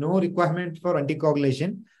say no requirement for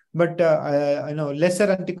anticoagulation, but lesser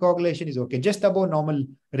anticoagulation is okay. Just above normal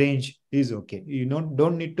range is okay. You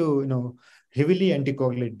don't need to heavily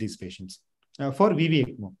anticoagulate these patients. For VV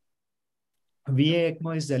ECMO, VA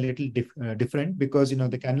ECMO is a little different because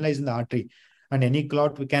the cannula is in the artery, and any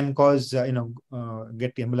clot can cause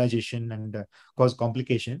get embolization and cause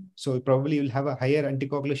complication. So probably you'll have a higher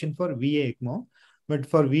anticoagulation for VA ECMO, but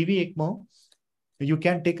for VV ECMO, you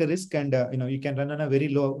can take a risk and you can run on a very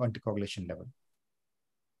low anticoagulation level.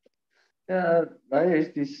 Yeah,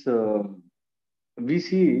 Rajesh, this we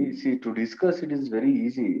see to discuss it is very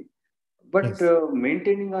easy, but Yes.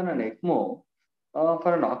 maintaining on an ECMO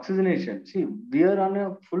for an oxygenation. See, we are on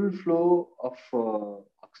a full flow of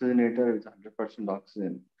oxygenator with 100%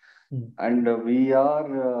 oxygen, and we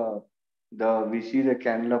see the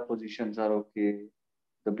cannula positions are okay,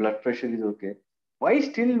 the blood pressure is okay. Why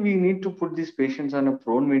still we need to put these patients on a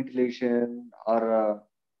prone ventilation or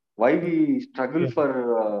why we struggle Yeah. for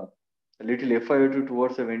a little FiO2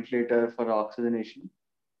 towards a ventilator for oxygenation?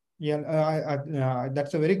 Yeah,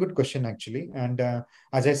 that's a very good question, actually. And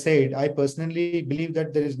as I said, I personally believe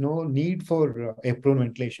that there is no need for apron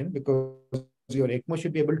ventilation, because your ECMO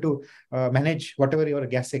should be able to manage whatever your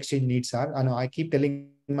gas exchange needs are. I know I keep telling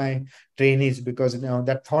my trainees, because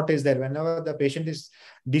that thought is there. Whenever the patient is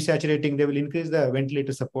desaturating, they will increase the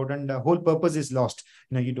ventilator support, and the whole purpose is lost.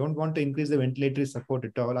 You don't want to increase the ventilatory support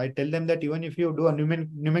at all. I tell them that even if you do a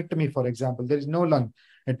pneumectomy, for example, there is no lung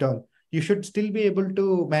at all, you should still be able to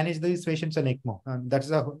manage these patients on ECMO. And that's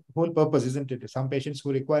the whole purpose, isn't it? Some patients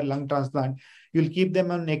who require lung transplant, you'll keep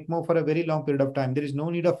them on ECMO for a very long period of time. There is no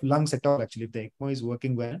need of lungs at all, actually, if the ECMO is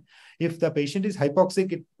working well. If the patient is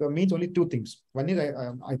hypoxic, it means only two things. One is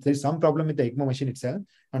there's some problem with the ECMO machine itself,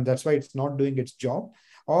 and that's why it's not doing its job.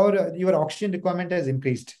 Or your oxygen requirement has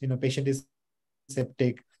increased. Patient is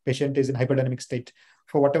septic, patient is in hyperdynamic state.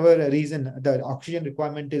 For whatever reason, the oxygen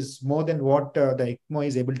requirement is more than what the ECMO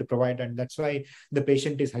is able to provide, and that's why the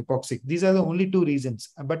patient is hypoxic. These are the only two reasons.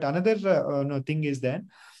 But another thing is that,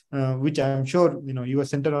 which I'm sure your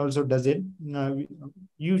center also does it.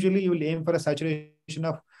 Usually, you will aim for a saturation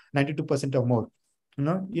of 92% or more.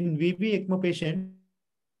 In VB ECMO patients,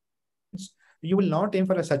 you will not aim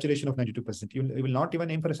for a saturation of 92%. You will not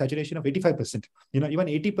even aim for a saturation of 85%. Even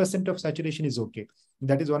 80% of saturation is okay.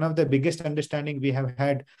 That is one of the biggest understanding we have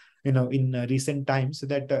had, in recent times,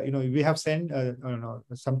 that, we have sent,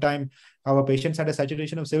 sometime our patients had a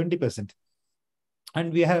saturation of 70%.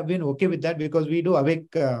 And we have been okay with that, because we do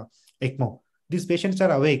awake ECMO. These patients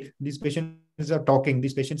are awake. These patients are talking.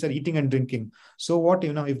 These patients are eating and drinking. So what,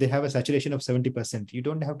 if they have a saturation of 70%, you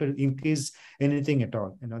don't have to increase anything at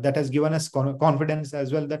all. That has given us confidence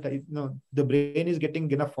as well, that, the brain is getting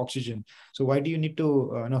enough oxygen. So why do you need to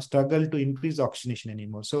struggle to increase oxygenation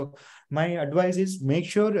anymore? So my advice is, make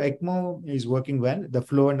sure ECMO is working well. The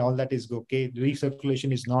flow and all that is okay.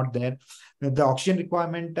 Recirculation is not there. The oxygen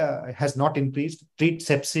requirement has not increased. Treat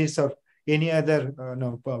sepsis or any other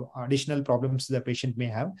additional problems the patient may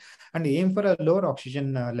have, and aim for a lower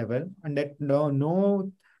oxygen level, and at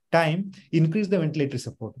no time increase the ventilatory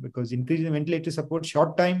support, because increase the ventilatory support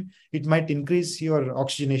short time, it might increase your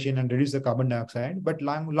oxygenation and reduce the carbon dioxide, but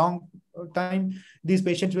long time these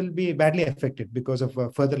patients will be badly affected because of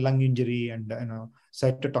further lung injury and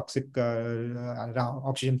cytotoxic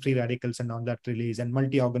oxygen free radicals and all that release, and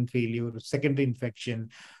multi-organ failure, secondary infection.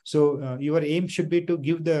 So your aim should be to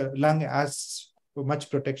give the lung as much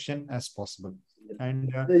protection as possible.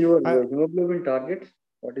 And your hemoglobin target,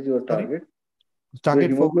 what is your sorry? target? Target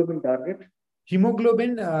your hemoglobin target?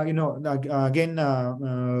 Hemoglobin, again,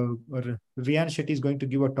 Rian Shetty is going to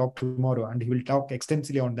give a talk tomorrow, and he will talk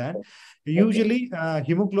extensively on that. Okay. Usually,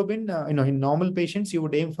 hemoglobin, in normal patients, you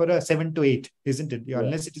would aim for a 7 to 8, isn't it? Yeah.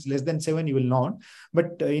 Unless it is less than 7, you will not.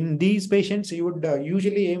 But in these patients, you would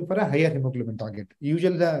usually aim for a higher hemoglobin target.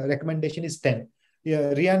 Usually, the recommendation is 10.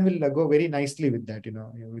 Yeah, Rian will go very nicely with that,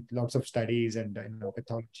 with lots of studies and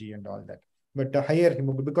pathology and all that. But the higher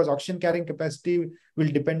hemoglobin, because oxygen carrying capacity will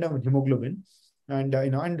depend on hemoglobin, and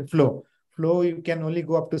and flow. Flow, you can only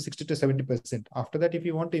go up to 60 to 70%. After that, if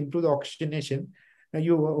you want to improve the oxygenation,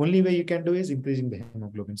 you only way you can do is increasing the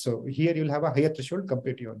hemoglobin. So here you'll have a higher threshold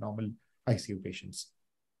compared to your normal ICU patients.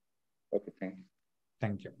 Okay, thank you.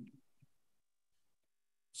 Thank you.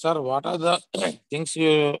 Sir, what are the things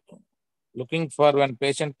you looking for when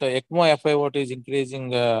patient ECMO FiO2 is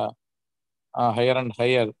increasing higher and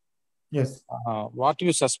higher? Yes. What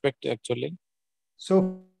you suspect actually?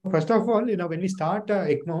 So first of all, when we start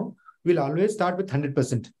ECMO, we'll always start with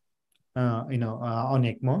 100%, on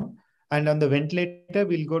ECMO. And on the ventilator,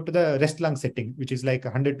 we'll go to the rest lung setting, which is like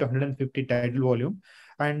 100 to 150 tidal volume,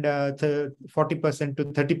 and 40% to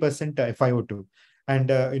 30% FiO2. And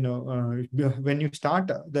when you start,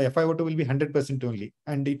 the FiO2 will be 100% only,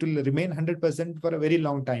 and it will remain 100% for a very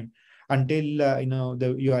long time, until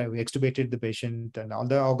you have extubated the patient and all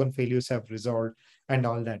the organ failures have resolved and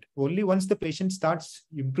all that. Only once the patient starts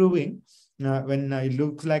improving, when it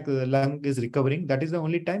looks like the lung is recovering, that is the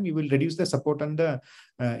only time you will reduce the support on the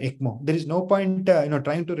ECMO. There is no point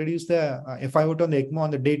trying to reduce the FiO2 on the ECMO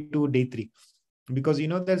on the day 2, day 3, because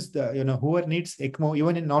there's the whoever needs ECMO,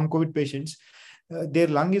 even in non-COVID patients, their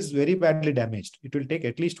lung is very badly damaged. It will take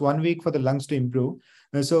at least 1 week for the lungs to improve.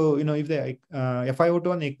 So, if the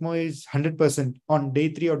FiO2 on ECMO is 100% on day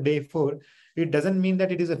 3 or day 4, it doesn't mean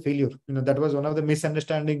that it is a failure. That was one of the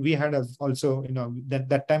misunderstanding we had also,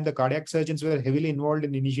 that time the cardiac surgeons were heavily involved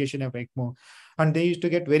in initiation of ECMO. And they used to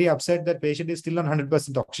get very upset that patient is still on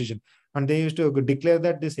 100% oxygen. And they used to declare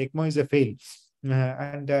that this ECMO is a fail.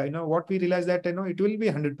 What we realized that, it will be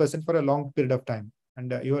 100% for a long period of time.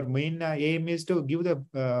 And your main aim is to give the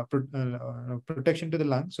protection to the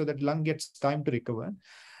lung so that lung gets time to recover.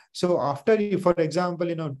 So after you, for example,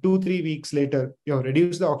 2-3 weeks later, you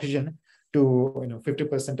reduce the oxygen to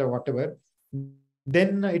 50% or whatever,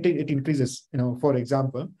 then it increases. For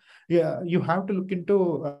example, yeah, you have to look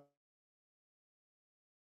into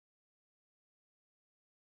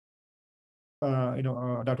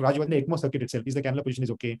Dr. Raj, the ECMO circuit itself, is the cannula position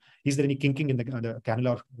is okay? Is there any kinking in the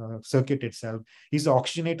cannula circuit itself? Is the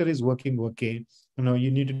oxygenator is working okay?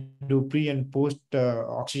 You need to do pre and post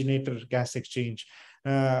oxygenator gas exchange.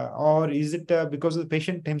 Or is it because of the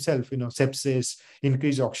patient himself, sepsis,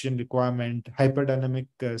 increased oxygen requirement, hyperdynamic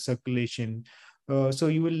circulation? So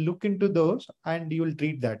you will look into those and you will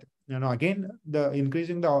treat that. Again, the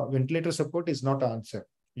increasing the ventilator support is not an answer.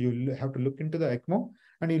 You have to look into the ECMO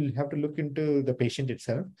and you'll have to look into the patient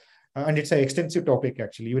itself. And it's an extensive topic,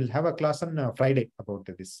 actually. You will have a class on Friday about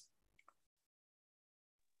this.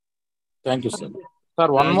 Thank you, sir.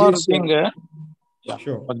 Sir, one more thing. Yeah,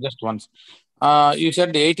 sure. But just once. You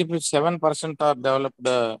said 87% are developed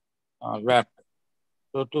VAP.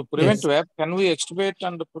 So to prevent VAP, can we extubate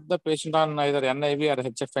and put the patient on either NIV or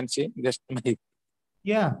HFNC? Just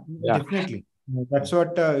yeah, definitely. That's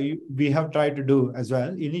what we have tried to do as well.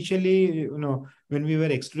 Initially, when we were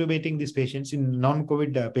extubating these patients in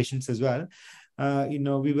non-COVID patients as well,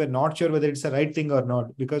 we were not sure whether it's the right thing or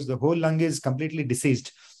not, because the whole lung is completely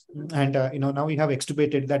diseased. And, now we have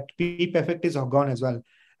extubated, that PEEP effect is gone as well.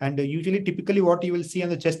 And usually, typically what you will see on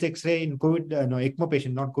the chest X-ray in COVID, ECMO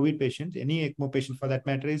patient, not COVID patients, any ECMO patient for that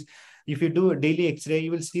matter, is if you do a daily X-ray,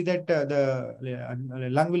 you will see that the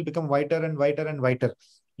lung will become whiter and whiter and whiter.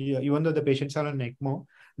 Even though the patients are on ECMO,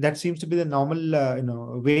 that seems to be the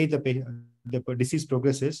normal, way the disease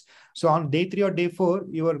progresses. So on day 3 or day 4,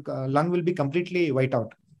 your lung will be completely white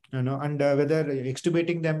out. And whether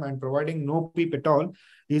extubating them and providing no PEEP at all,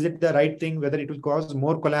 is it the right thing? Whether it will cause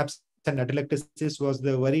more collapse and atelectasis was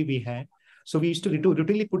the worry we had. So we used to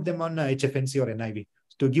routinely put them on HFNC or NIV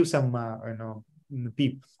to give some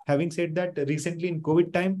PEEP. Having said that, recently in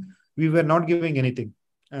COVID time, we were not giving anything.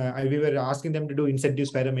 We were asking them to do incentive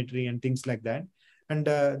spirometry and things like that. And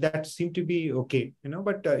that seemed to be okay,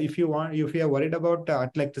 but if you are worried about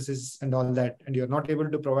atelectasis and all that, and you're not able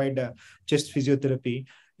to provide chest physiotherapy,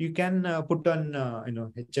 you can put on,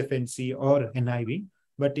 HFNC or NIV.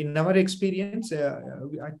 But in our experience,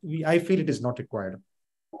 I feel it is not required.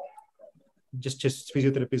 Just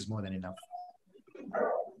physiotherapy is more than enough.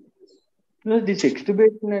 This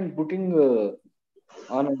extubation and putting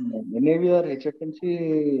on NAV or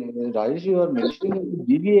HFNC, Rajesh, you are mentioning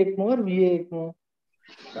VV ECMO or VA ECMO?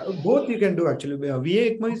 Both you can do, actually.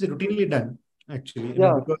 VA ECMO is routinely done, actually.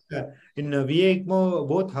 Yeah. Because in VA ECMO,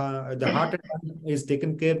 both the heart and lung is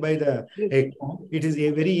taken care by the ECMO. It is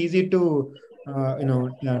very easy to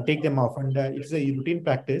take them off, and it's a routine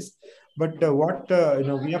practice. But what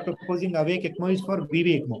we are proposing awake ECMO is for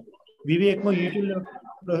VV ECMO. VV ECMO usual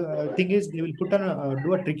thing is they will put on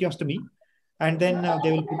do a tracheostomy, and then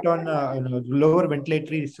they will put on lower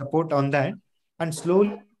ventilatory support on that, and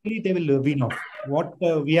slowly they will wean off. What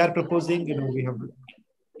we are proposing, we have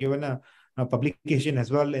given a publication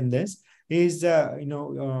as well in this, is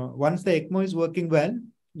once the ECMO is working well,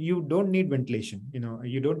 you don't need ventilation.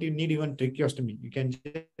 You don't need even tracheostomy. You can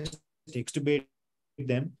just extubate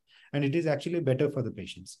them, and it is actually better for the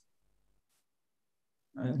patients.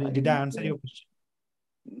 Did I answer your question?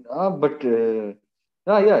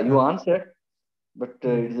 You answered. But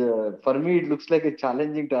for me, it looks like a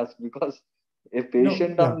challenging task, because a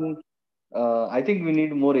patient I think we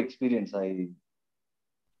need more experience.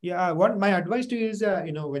 What my advice to you is,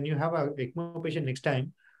 when you have a ECMO patient next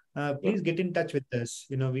time, please get in touch with us.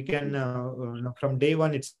 We can, from day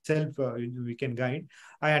one itself, we can guide.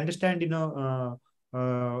 I understand, you are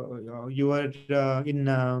in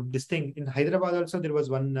this thing. In Hyderabad also, there was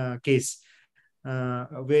one case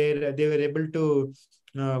where they were able to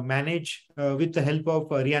manage with the help of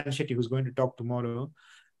Rian Shetty, who's going to talk tomorrow.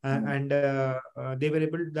 And they were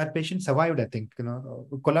able, that patient survived, I think.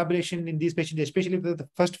 Collaboration in these patients, especially the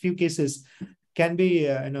first few cases, can be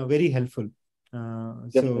very helpful.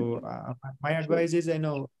 So my advice is,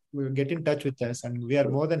 get in touch with us, and we are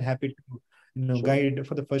more than happy to guide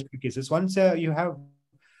for the first few cases. Once you have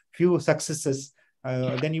few successes,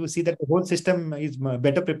 then you will see that the whole system is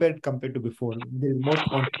better prepared compared to before. There is more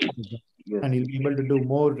confidence, and you'll be able to do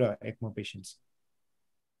more ECMO patients.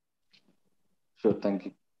 Sure, thank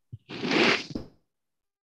you.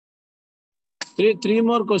 Three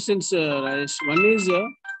more questions, Rajesh. One is,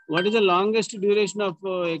 what is the longest duration of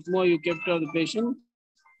ECMO you kept of the patient?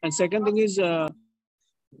 And second thing is...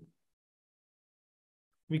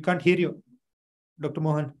 we can't hear you. Dr.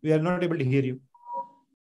 Mohan, we are not able to hear you.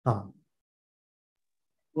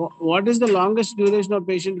 What is the longest duration of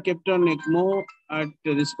patient kept on ECMO at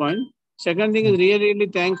this point? Second thing is really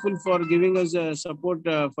thankful for giving us support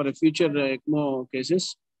for a future ECMO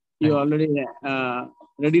cases. You already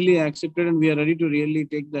readily accepted, and we are ready to really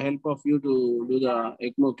take the help of you to do the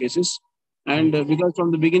ECMO cases. And because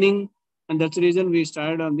from the beginning, and that's the reason we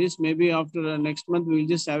started on this. Maybe after next month, we will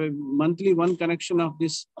just have a monthly one connection of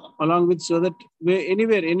this along with, so that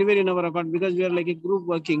anywhere in our account, because we are like a group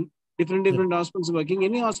working, different hospitals working.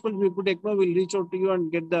 Any hospital we put ECMO, we'll reach out to you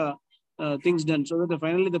and get the things done, so that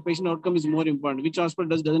finally the patient outcome is more important. Which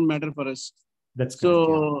hospital doesn't matter for us. That's correct,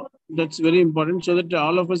 so that's very important, so that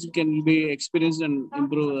all of us can be experienced and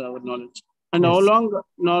improve our knowledge. And how long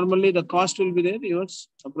normally the cost will be there? Yours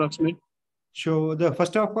approximate. So the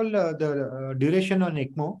first of all, the duration on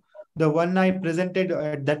ECMO, the one I presented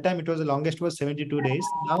at that time, it was the longest was 72 days.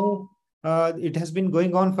 Now it has been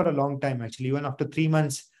going on for a long time actually. Even after 3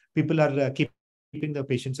 months, people are keeping the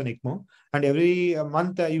patients on ECMO, and every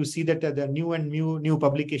month you see that the new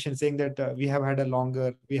publication saying that we have had a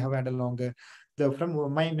longer.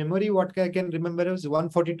 From my memory, what I can remember is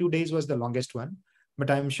 142 days was the longest one, but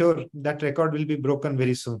I'm sure that record will be broken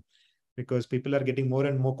very soon, because people are getting more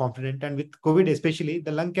and more confident, and with COVID especially,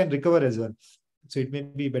 the lung can recover as well. So it may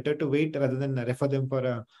be better to wait rather than refer them for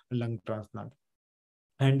a lung transplant.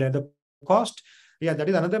 And the cost, that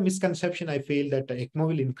is another misconception. I feel that ECMO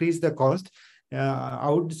will increase the cost. I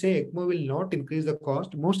would say ECMO will not increase the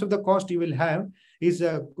cost. Most of the cost you will have is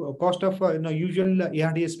a cost of usual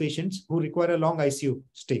ARDS patients who require a long ICU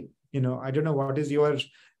stay. I don't know what is your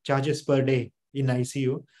charges per day in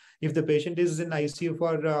ICU. If the patient is in ICU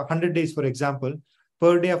for 100 days, for example,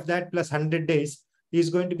 per day of that plus 100 days is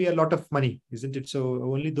going to be a lot of money, isn't it? So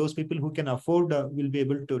only those people who can afford will be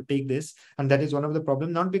able to take this. And that is one of the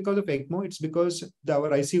problems, not because of ECMO, it's because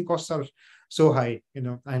our ICU costs are so high,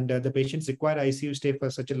 and the patients require ICU stay for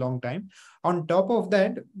such a long time. On top of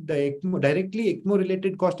that, the ECMO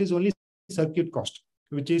related cost is only circuit cost,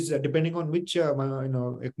 which is depending on which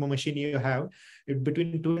ECMO machine you have,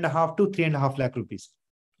 between 2.5 to 3.5 lakh rupees.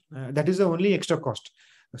 That is the only extra cost.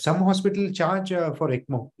 Some hospitals charge for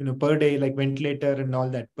ECMO, per day, like ventilator and all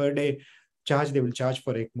that, per day they will charge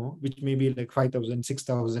for ECMO, which may be like 5,000,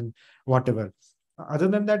 6,000, whatever. Other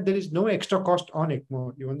than that, there is no extra cost on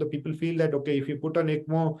ECMO. Even the people feel that, okay, if you put on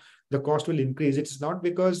ECMO, the cost will increase. It's not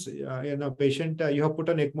because, patient, you have put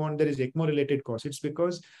on ECMO and there is ECMO related cost. It's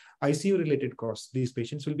because ICU related costs. These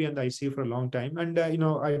patients will be on the ICU for a long time. And, I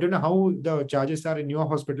don't know how the charges are in your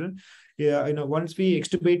hospital. Once we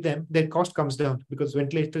extubate them, their cost comes down because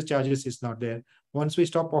ventilator charges is not there. Once we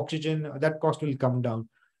stop oxygen, that cost will come down.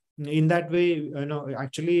 In that way,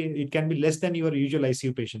 actually, it can be less than your usual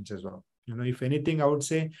ICU patients as well. If anything, I would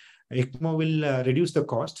say ECMO will reduce the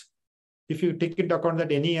cost. If you take into account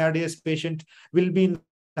that any ARDS patient will be in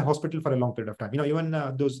the hospital for a long period of time, even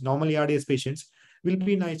those normal ARDS patients will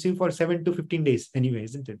be in ICU for 7 to 15 days anyway,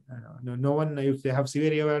 isn't it? No one, if they have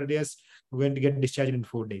severe ARDS, going to get discharged in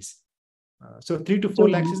 4 days. So 3 to 4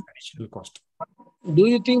 lakhs is additional cost. Do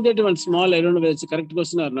you think that one small, I don't know whether it's a correct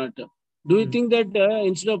question or not. Do you think that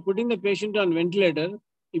instead of putting the patient on ventilator,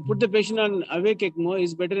 you put the patient on awake ECMO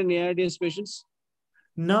is better in ARDS patients?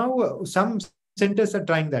 Now, some centers are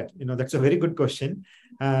trying that. That's a very good question.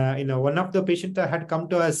 One of the patients had come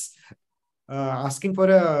to us asking for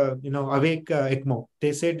a awake ECMO.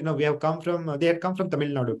 They said, they had come from Tamil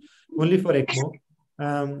Nadu only for ECMO.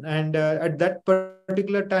 And at that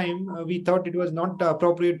particular time, we thought it was not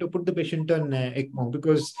appropriate to put the patient on ECMO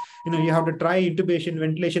because you have to try intubation,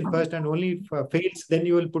 ventilation first, and only if fails, then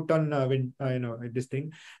you will put on this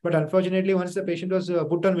thing. But unfortunately, once the patient was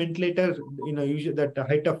put on ventilator, usually that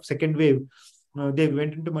height of second wave, they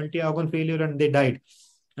went into multi-organ failure and they died.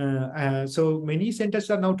 So many centers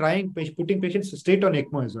are now trying putting patients straight on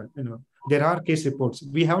ECMO as well. There are case reports.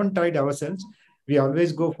 We haven't tried ourselves. We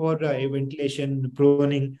always go for a ventilation,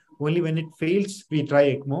 proning. Only when it fails, we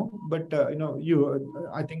try ECMO. But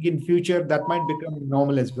I think in future that might become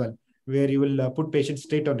normal as well, where you will put patients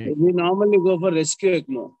straight on ECMO. We normally go for rescue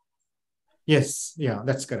ECMO. Yes,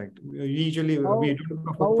 that's correct. Usually we don't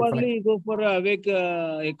go for. How early you go for awake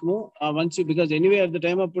ECMO? Because anyway at the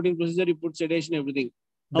time of putting procedure, you put sedation, everything.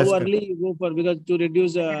 How early you go for, because to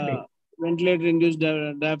reduce ventilator-induced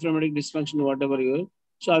diaphragmatic dysfunction, whatever you.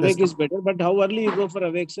 So awake is better, but how early you go for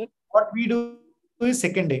awake, sir? What we do is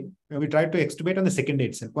second day. We try to extubate on the second day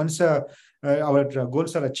itself. Once our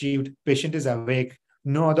goals are achieved, patient is awake,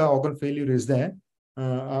 no other organ failure is there,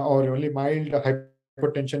 or only mild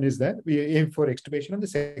hypertension is there, we aim for extubation on the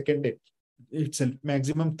second day itself,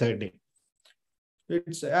 maximum third day.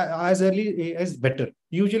 it's as early as better.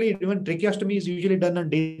 Usually, even tracheostomy is usually done on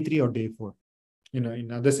day 3 or day 4.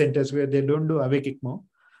 In other centers where they don't do awake ECMO,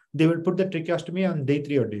 they will put the tracheostomy on day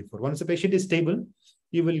 3 or day 4. Once the patient is stable,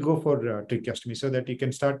 you will go for tracheostomy so that you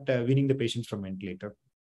can start weaning the patients from ventilator.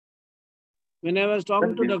 When I was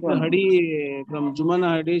talking to Dr. Hadi from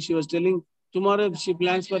Jumana Hadi, she was telling tomorrow she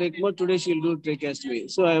plans for ECMO, today she'll do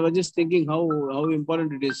tracheostomy. So I was just thinking how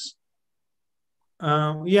important it is.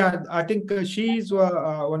 Yeah, I think she's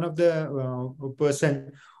one of the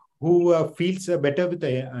person who feels better with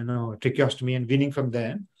the tracheostomy and weaning from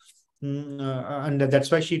there. And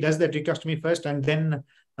that's why she does the tracheostomy first and then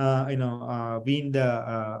wean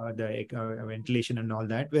the ventilation and all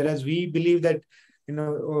that. Whereas we believe that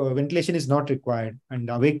ventilation is not required and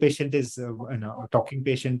awake patient is a talking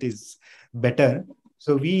patient is better.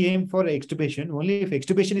 So we aim for extubation. Only if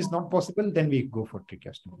extubation is not possible, then we go for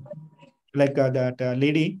tracheostomy. Like that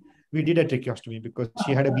lady, we did a tracheostomy because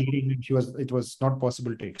she had a bleeding and it was not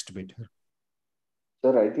possible to extubate her.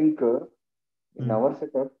 Sir, I think in our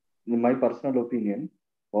setup, in my personal opinion,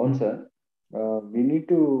 sir, we need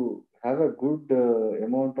to have a good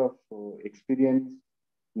amount of experience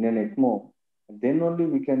in an ECMO. Then only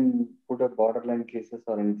we can put a borderline cases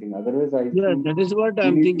or anything. Otherwise, I think that is what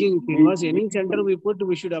I'm thinking. Any center we put,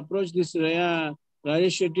 we should approach this Rajesh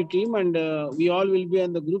Shetty team, and we all will be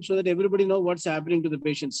in the group so that everybody know what's happening to the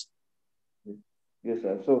patients. Yes,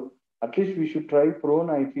 sir. So at least we should try prone.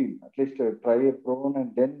 I feel at least try a prone,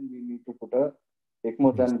 and then we need to put a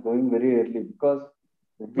ECMO than going very early because.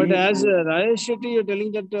 But as Rajesh Shetty, you're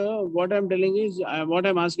telling that what I'm telling is what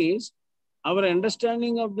I'm asking is our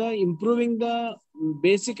understanding of the improving the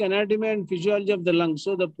basic anatomy and physiology of the lung.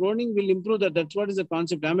 So the proning will improve that. That's what is the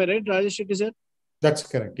concept. Am I right, Rajesh Shetty, sir? That's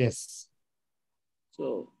correct. Yes.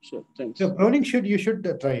 So sure, thanks. So proning you should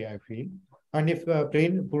try, I feel. And if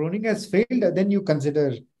proning has failed, then you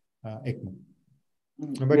consider ECMO.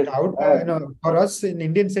 But yes. For us in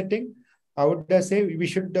Indian setting, I would say we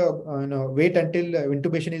should wait until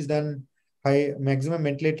intubation is done, high maximum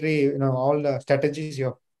ventilatory, all the strategies you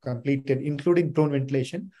have completed, including prone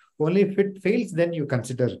ventilation. Only if it fails, then you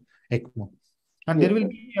consider ECMO. And there will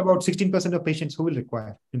be about 16% of patients who will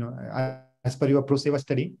require, as per your ProSeva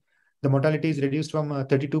study, the mortality is reduced from 32%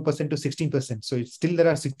 to 16%. So still there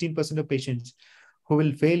are 16% of patients who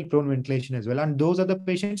will fail prone ventilation as well. And those are the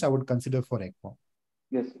patients I would consider for ECMO.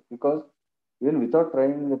 Yes, because even without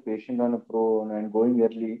trying the patient on a prone and going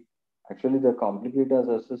early, actually the complicators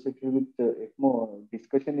associated with ECMO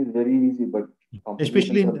discussion is very easy, but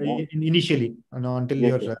especially initially, until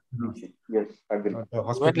yes, yes, agree. The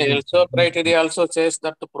hospital also criteria also says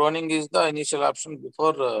that the proning is the initial option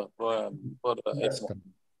before ECMO.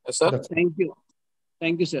 Yes, sir. Thank you.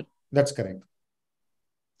 Thank you, sir. That's correct.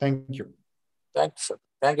 Thank you. Thank you, sir.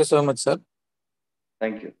 Thank you so much, sir.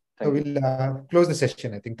 Thank you. So we'll close the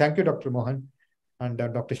session, I think. Thank you, Dr. Mohan and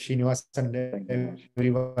Dr. Srinivas and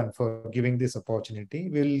everyone for giving this opportunity.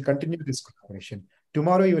 We'll continue this collaboration.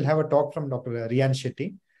 Tomorrow you will have a talk from Dr. Riyan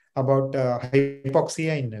Shetty about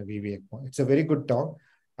hypoxia in VVECMO. It's a very good talk.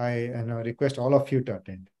 I request all of you to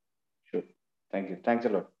attend. Sure. Thank you. Thanks a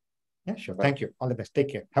lot. Yeah, sure. Bye. Thank you. All the best. Take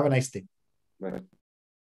care. Have a nice day. Bye.